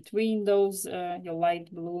mix in between those, your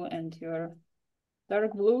light blue and your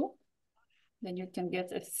dark blue. Then you can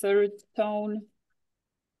get a third tone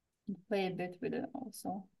and play a bit with it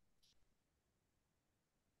also.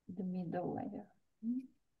 The middle layer.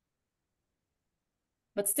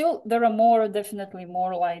 But still, there are definitely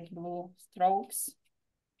more light blue strokes.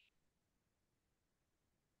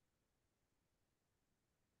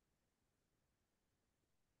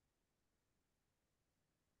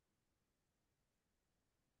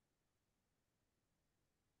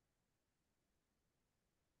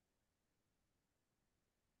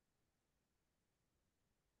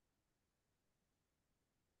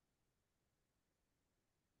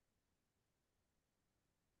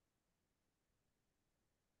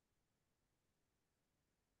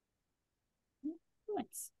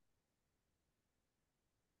 Nice.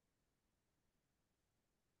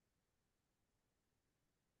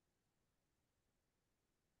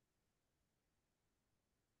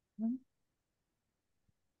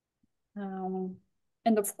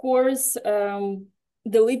 And of course, the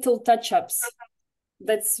little touch-ups,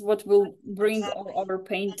 that's what will bring all our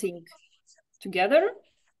painting together.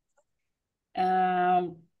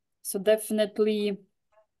 So definitely,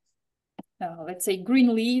 let's say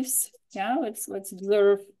green leaves. Yeah, let's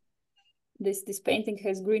observe this painting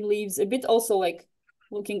has green leaves, a bit also like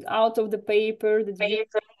looking out of the paper, the view,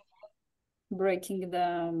 breaking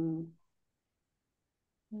the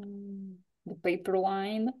paper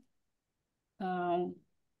line.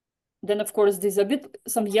 Then of course there's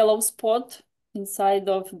some yellow spot inside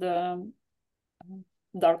of the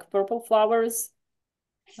dark purple flowers.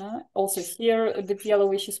 Also here a bit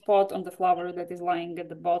yellowish spot on the flower that is lying at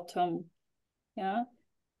the bottom. Yeah,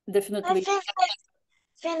 definitely. I think I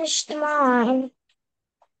finished mine.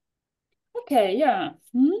 Okay, yeah.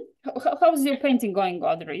 How's your painting going,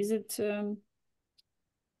 Audrey? Is it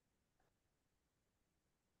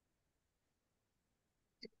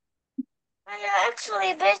I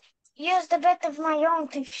actually used a bit of my own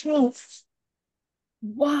techniques.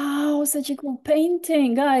 Wow, such a cool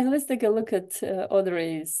painting. Guys, let's take a look at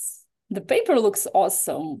Audrey's. The paper looks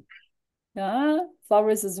awesome. Yeah,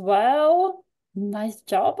 flowers as well. Nice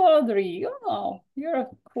job, Audrey. Oh, you're a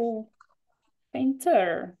cool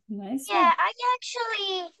painter. Nice Yeah, one. I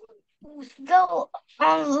actually go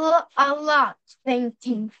a lot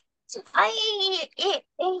painting.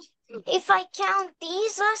 If I count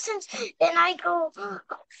these lessons, then I go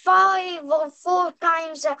 5 or 4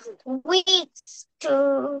 times a week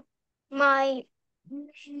to my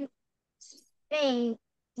thing.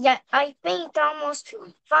 Yeah, I paint almost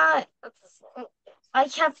 5. I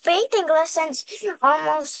have painting lessons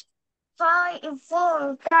almost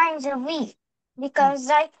 4 times a week because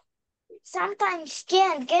I sometimes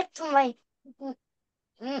can't get to my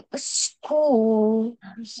school.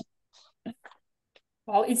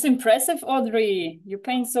 Well, it's impressive, Audrey. You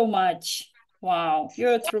paint so much. Wow,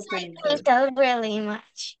 you're a true Yes, I painter. paint really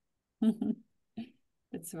much.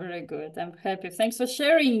 That's It's very good. I'm happy. Thanks for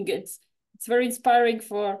sharing. It's very inspiring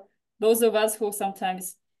for those of us who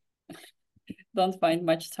sometimes don't find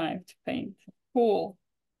much time to paint. Cool.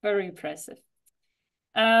 Very impressive.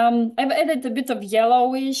 I've added a bit of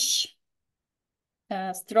yellowish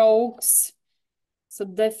strokes. So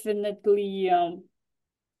definitely,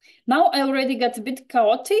 now I already got a bit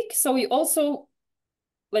chaotic. So you also,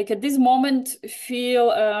 like at this moment,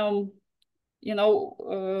 feel, you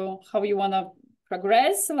know, how you want to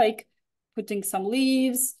progress, like putting some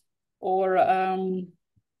leaves or,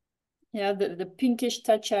 yeah, the pinkish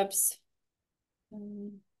touch-ups.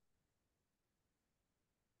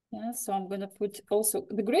 Yeah, so I'm gonna put also,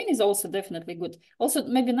 the green is also definitely good. Also,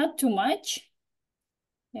 maybe not too much.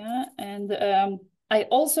 Yeah, and I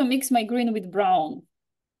also mix my green with brown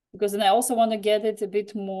because then I also want to get it a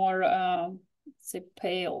bit more, say,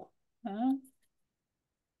 pale.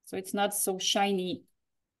 So it's not so shiny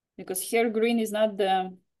because here green is not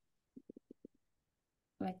the,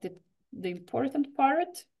 like the important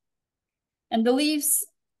part. And the leaves,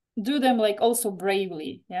 do them like also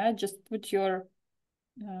bravely. Yeah, just put your,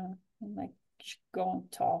 like go on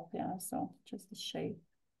top. Yeah, so just the shape.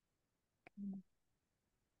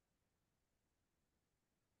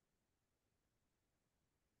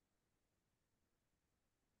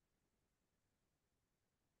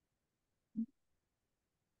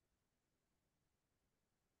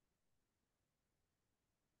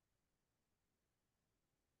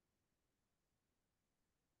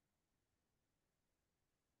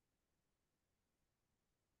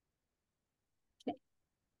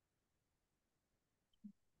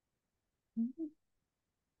 Okay.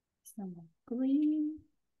 Some green.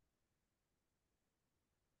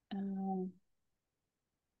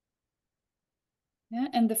 Yeah,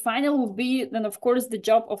 and the final will be then, of course, the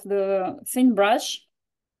job of the thin brush.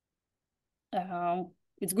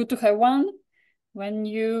 It's good to have one when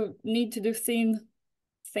you need to do thin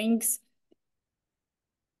things.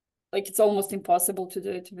 Like it's almost impossible to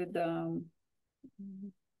do it with yeah.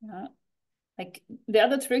 Like the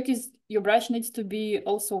other trick is your brush needs to be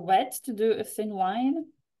also wet to do a thin line.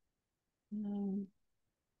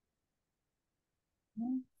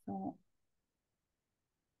 Yeah, so.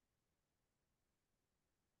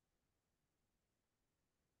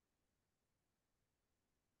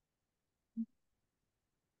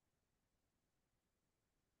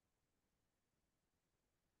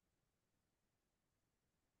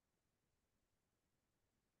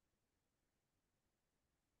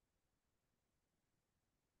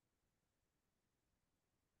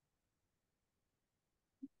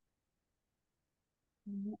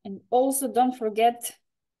 And also don't forget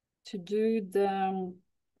to do the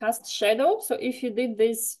cast shadow. So if you did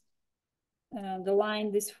this, the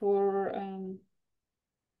line this for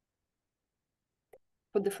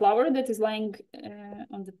the flower that is lying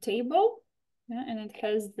on the table, yeah, and it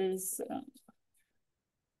has this.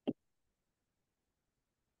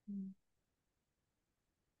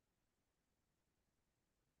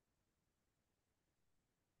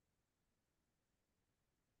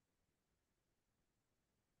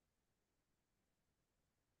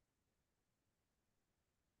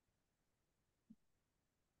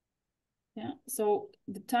 Yeah, so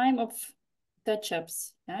the time of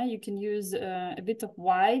touch-ups, yeah, you can use a bit of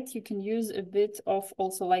white, you can use a bit of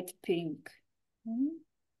also light pink.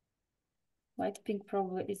 Light pink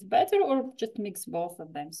probably is better, or just mix both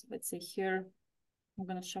of them. So let's say here, I'm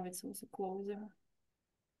gonna show it also closer.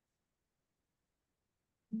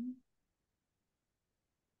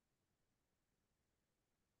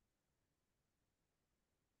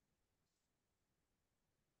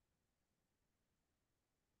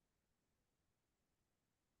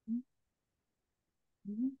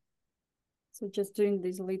 So just doing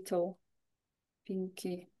these little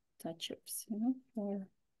pinky touch-ups, you know, for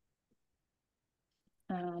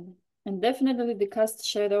and definitely the cast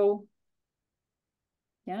shadow.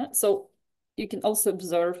 Yeah, so you can also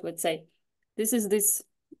observe, let's say, this is this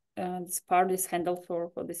part, this handle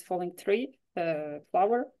for this falling tree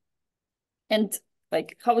flower, and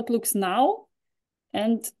like how it looks now.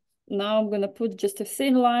 And now I'm gonna put just a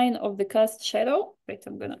thin line of the cast shadow. Wait,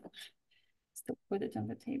 I'm gonna still put it on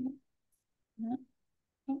the table. Yeah.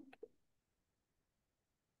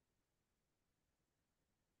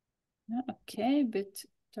 Yeah, okay, a bit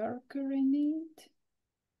darker in it.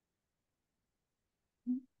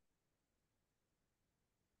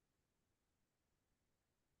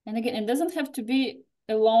 And again, it doesn't have to be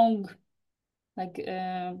a long, like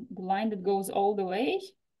the line that goes all the way.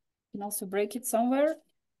 You can also break it somewhere.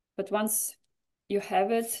 But once you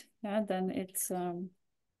have it, yeah, then it's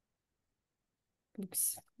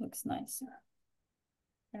looks nicer.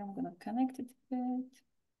 Here I'm gonna connect it a bit.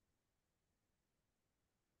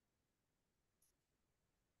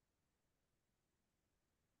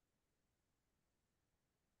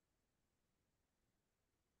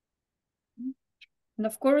 And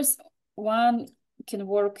of course, one can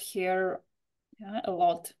work here a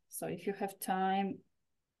lot. So if you have time,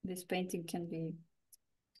 this painting can be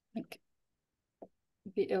like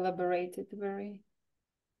elaborated very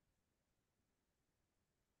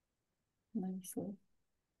nicely.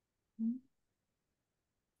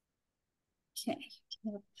 Okay,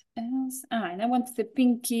 what else? And I want the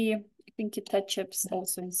pinky touch-ups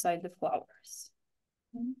also inside the flowers.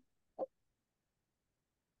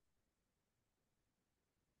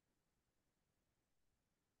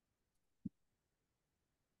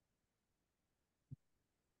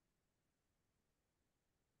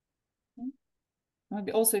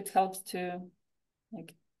 Maybe also it helps to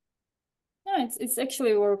like, yeah, it's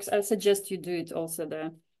actually works. I suggest you do it also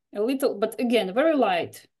there. A little, but again, very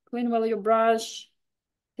light. Clean well your brush,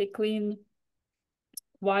 take clean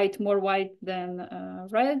white, more white than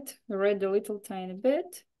red a little tiny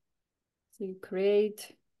bit. So you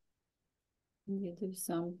create, and you do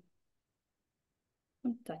some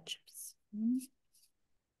touch-ups.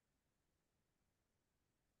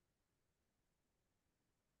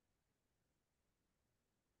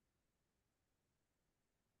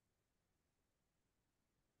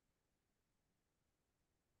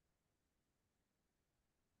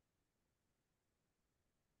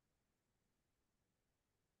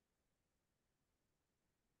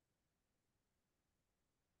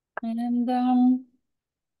 And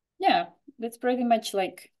yeah, that's pretty much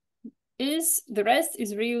like the rest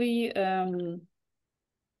is really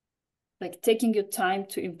like taking your time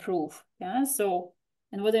to improve. Yeah. So,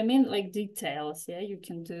 and what I mean, like details. Yeah, you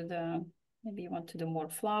can do maybe you want to do more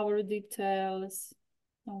flower details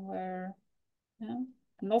somewhere. Yeah.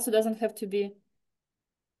 And also doesn't have to be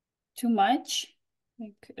too much.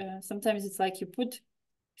 Like sometimes it's like you put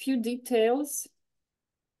few details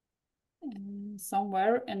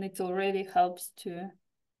somewhere and it already helps to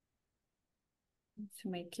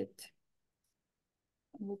make it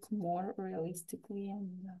look more realistically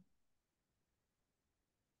and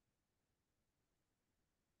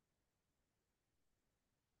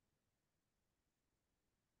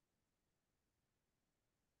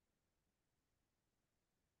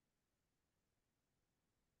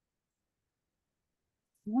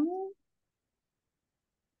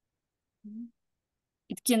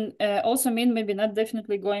it can also mean maybe not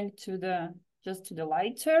definitely going to just to the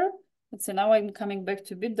lighter. Let's say now I'm coming back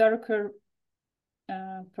to a bit darker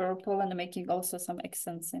purple and making also some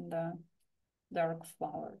accents in the dark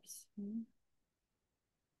flowers.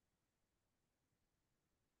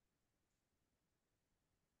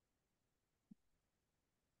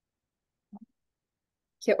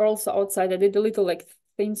 Here also outside I did a little like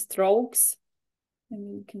thin strokes.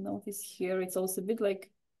 And you can notice here it's also a bit like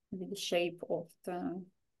the shape of the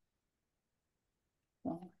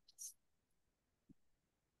flowers.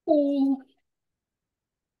 Cool.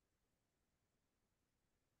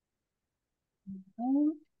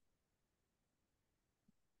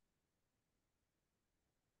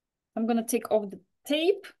 I'm gonna take off the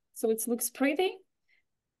tape so it looks pretty,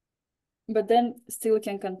 but then still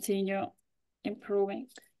can continue improving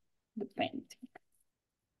the painting.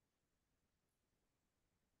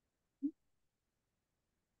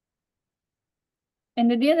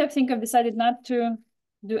 And at the end, I think I've decided not to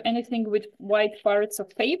do anything with white parts of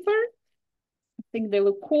paper. I think they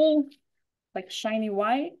look cool, like shiny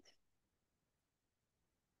white.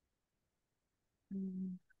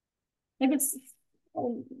 Maybe it's,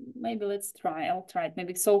 oh, maybe let's try, I'll try it.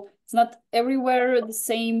 Maybe so it's not everywhere the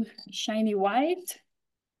same shiny white.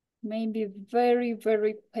 Maybe very,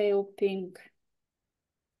 very pale pink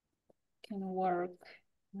can work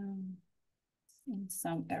in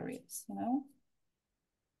some areas, you know?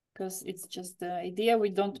 Because it's just the idea we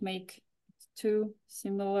don't make too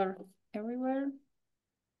similar everywhere.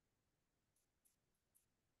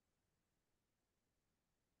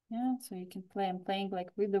 Yeah, so you can play. I'm playing like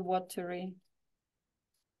with the watery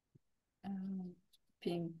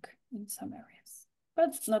pink in some areas, but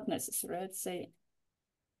it's not necessary. I'd say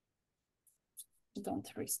don't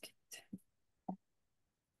risk it.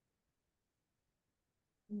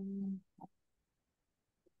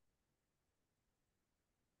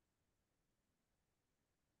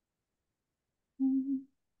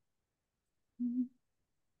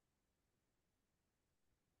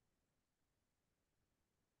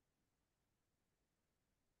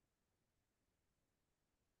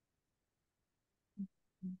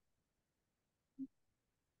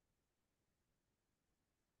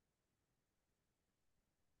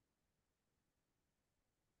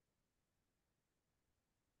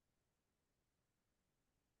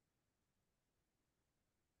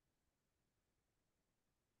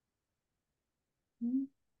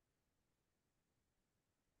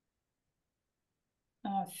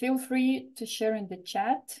 Feel free to share in the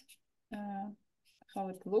chat how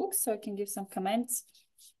it looks, so I can give some comments.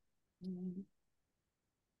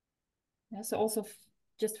 Yeah, so also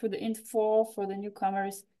just for the info for the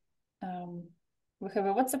newcomers, we have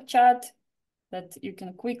a WhatsApp chat that you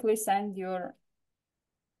can quickly send your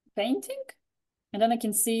painting, and then I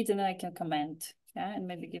can see it and then I can comment, yeah, and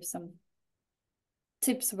maybe give some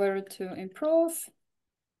tips where to improve.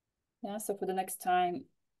 Yeah, so for the next time,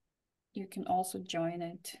 you can also join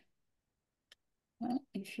it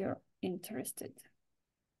if you're interested.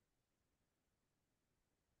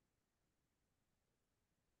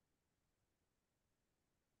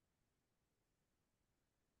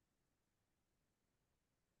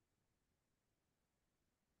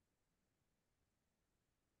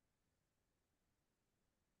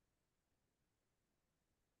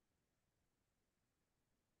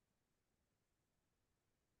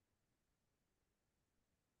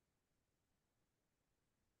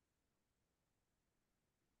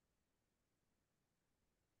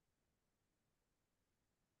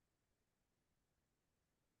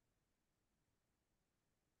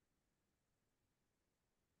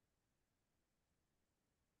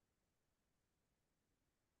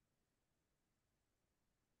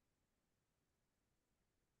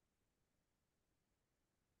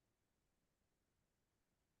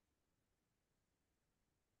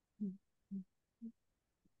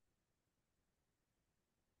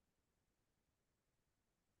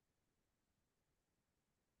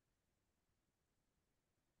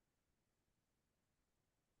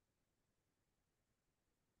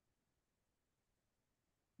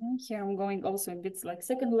 And here I'm going also a bit like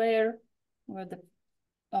second layer where the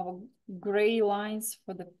gray lines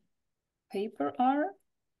for the paper are.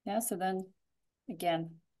 Yeah, so then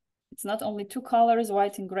again, it's not only two colors,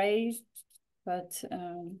 white and gray, but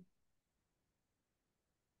a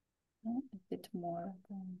bit more.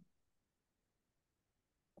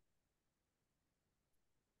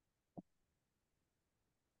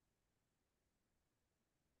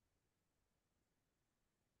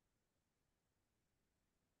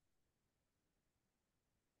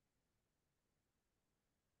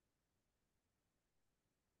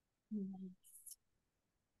 Nice.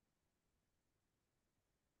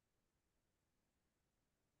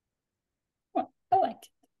 Well, I like it.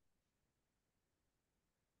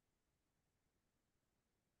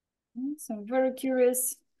 So I'm very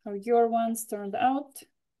curious how your ones turned out.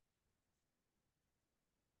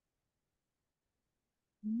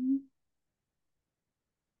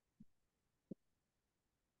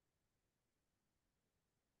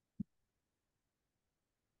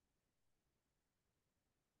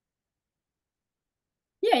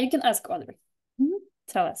 Yeah, you can ask Audrey.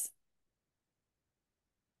 Tell us.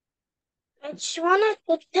 I just wanted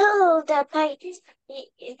to tell that I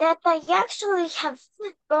actually have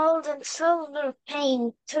gold and silver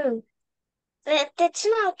paint too. It's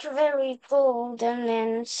not very golden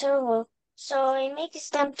and silver, so I mix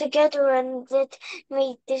them together and it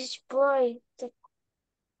made this bright.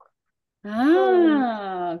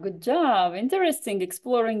 Ah, good job. Interesting.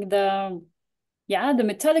 Exploring the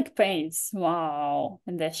metallic paints. Wow.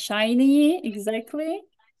 And they're shiny, exactly.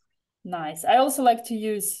 Nice. I also like to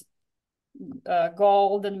use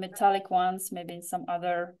gold and metallic ones, maybe in some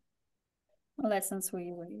other lessons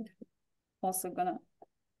we also gonna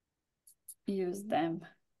use them.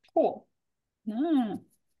 Cool. Ah,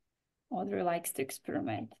 Audrey likes to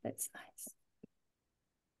experiment. That's nice.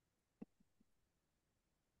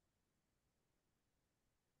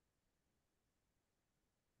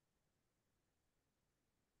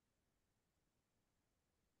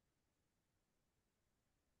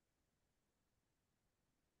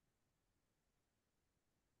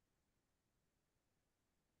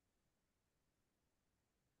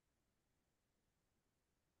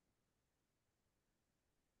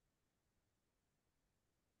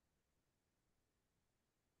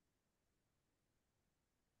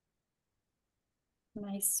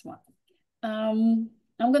 Nice one. I'm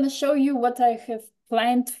gonna show you what I have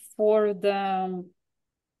planned for the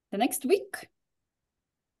next week.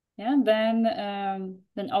 Yeah, then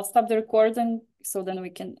I'll stop the recording so then we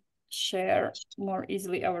can share more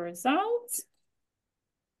easily our results.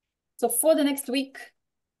 So for the next week,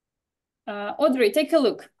 Audrey, take a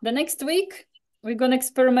look. The next week, we're gonna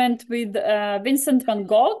experiment with Vincent van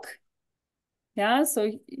Gogh. Yeah, so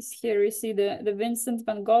here you see the Vincent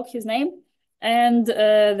van Gogh, his name, and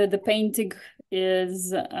the painting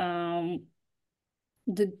is the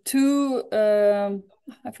two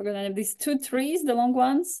I forgot the name, these two trees, the long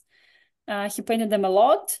ones. He painted them a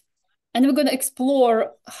lot, and we're gonna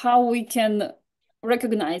explore how we can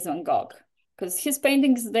recognize Van Gogh, because his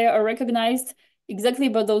paintings, they are recognized exactly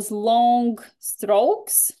about those long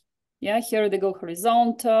strokes. Yeah, here they go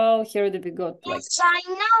horizontal, here they got like... Yes, I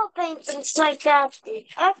know paintings like that.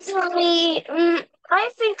 Actually, I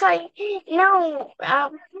think I know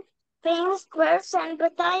famous person,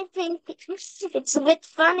 but I think it's a bit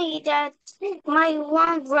funny that my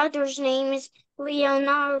one brother's name is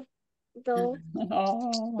Leonardo,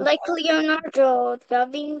 Oh, like Leonardo da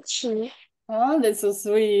Vinci. oh, that's so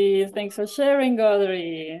sweet. Thanks for sharing,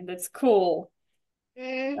 Audrey. That's cool.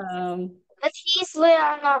 Mm, Um, but he's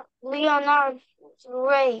Leonardo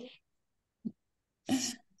Ray.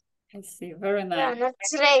 I see. Very Yeah, nice. not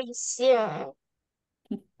Trace. Yeah.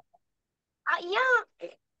 Yeah.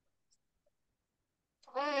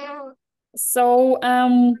 Mm, So,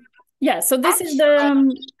 yeah, so this is the,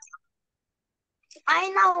 actually, I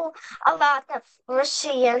know a lot of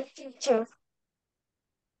Russian too.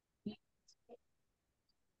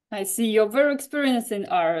 I see you're very experienced in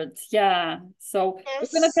art. Yeah. So we're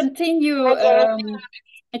gonna Yes. continue Okay.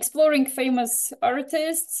 exploring famous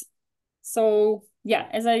artists. So yeah,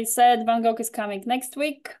 as I said, Van Gogh is coming next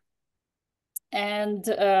week. And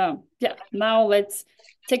yeah, now let's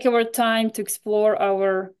take our time to explore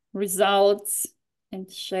our results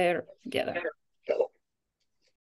and share together.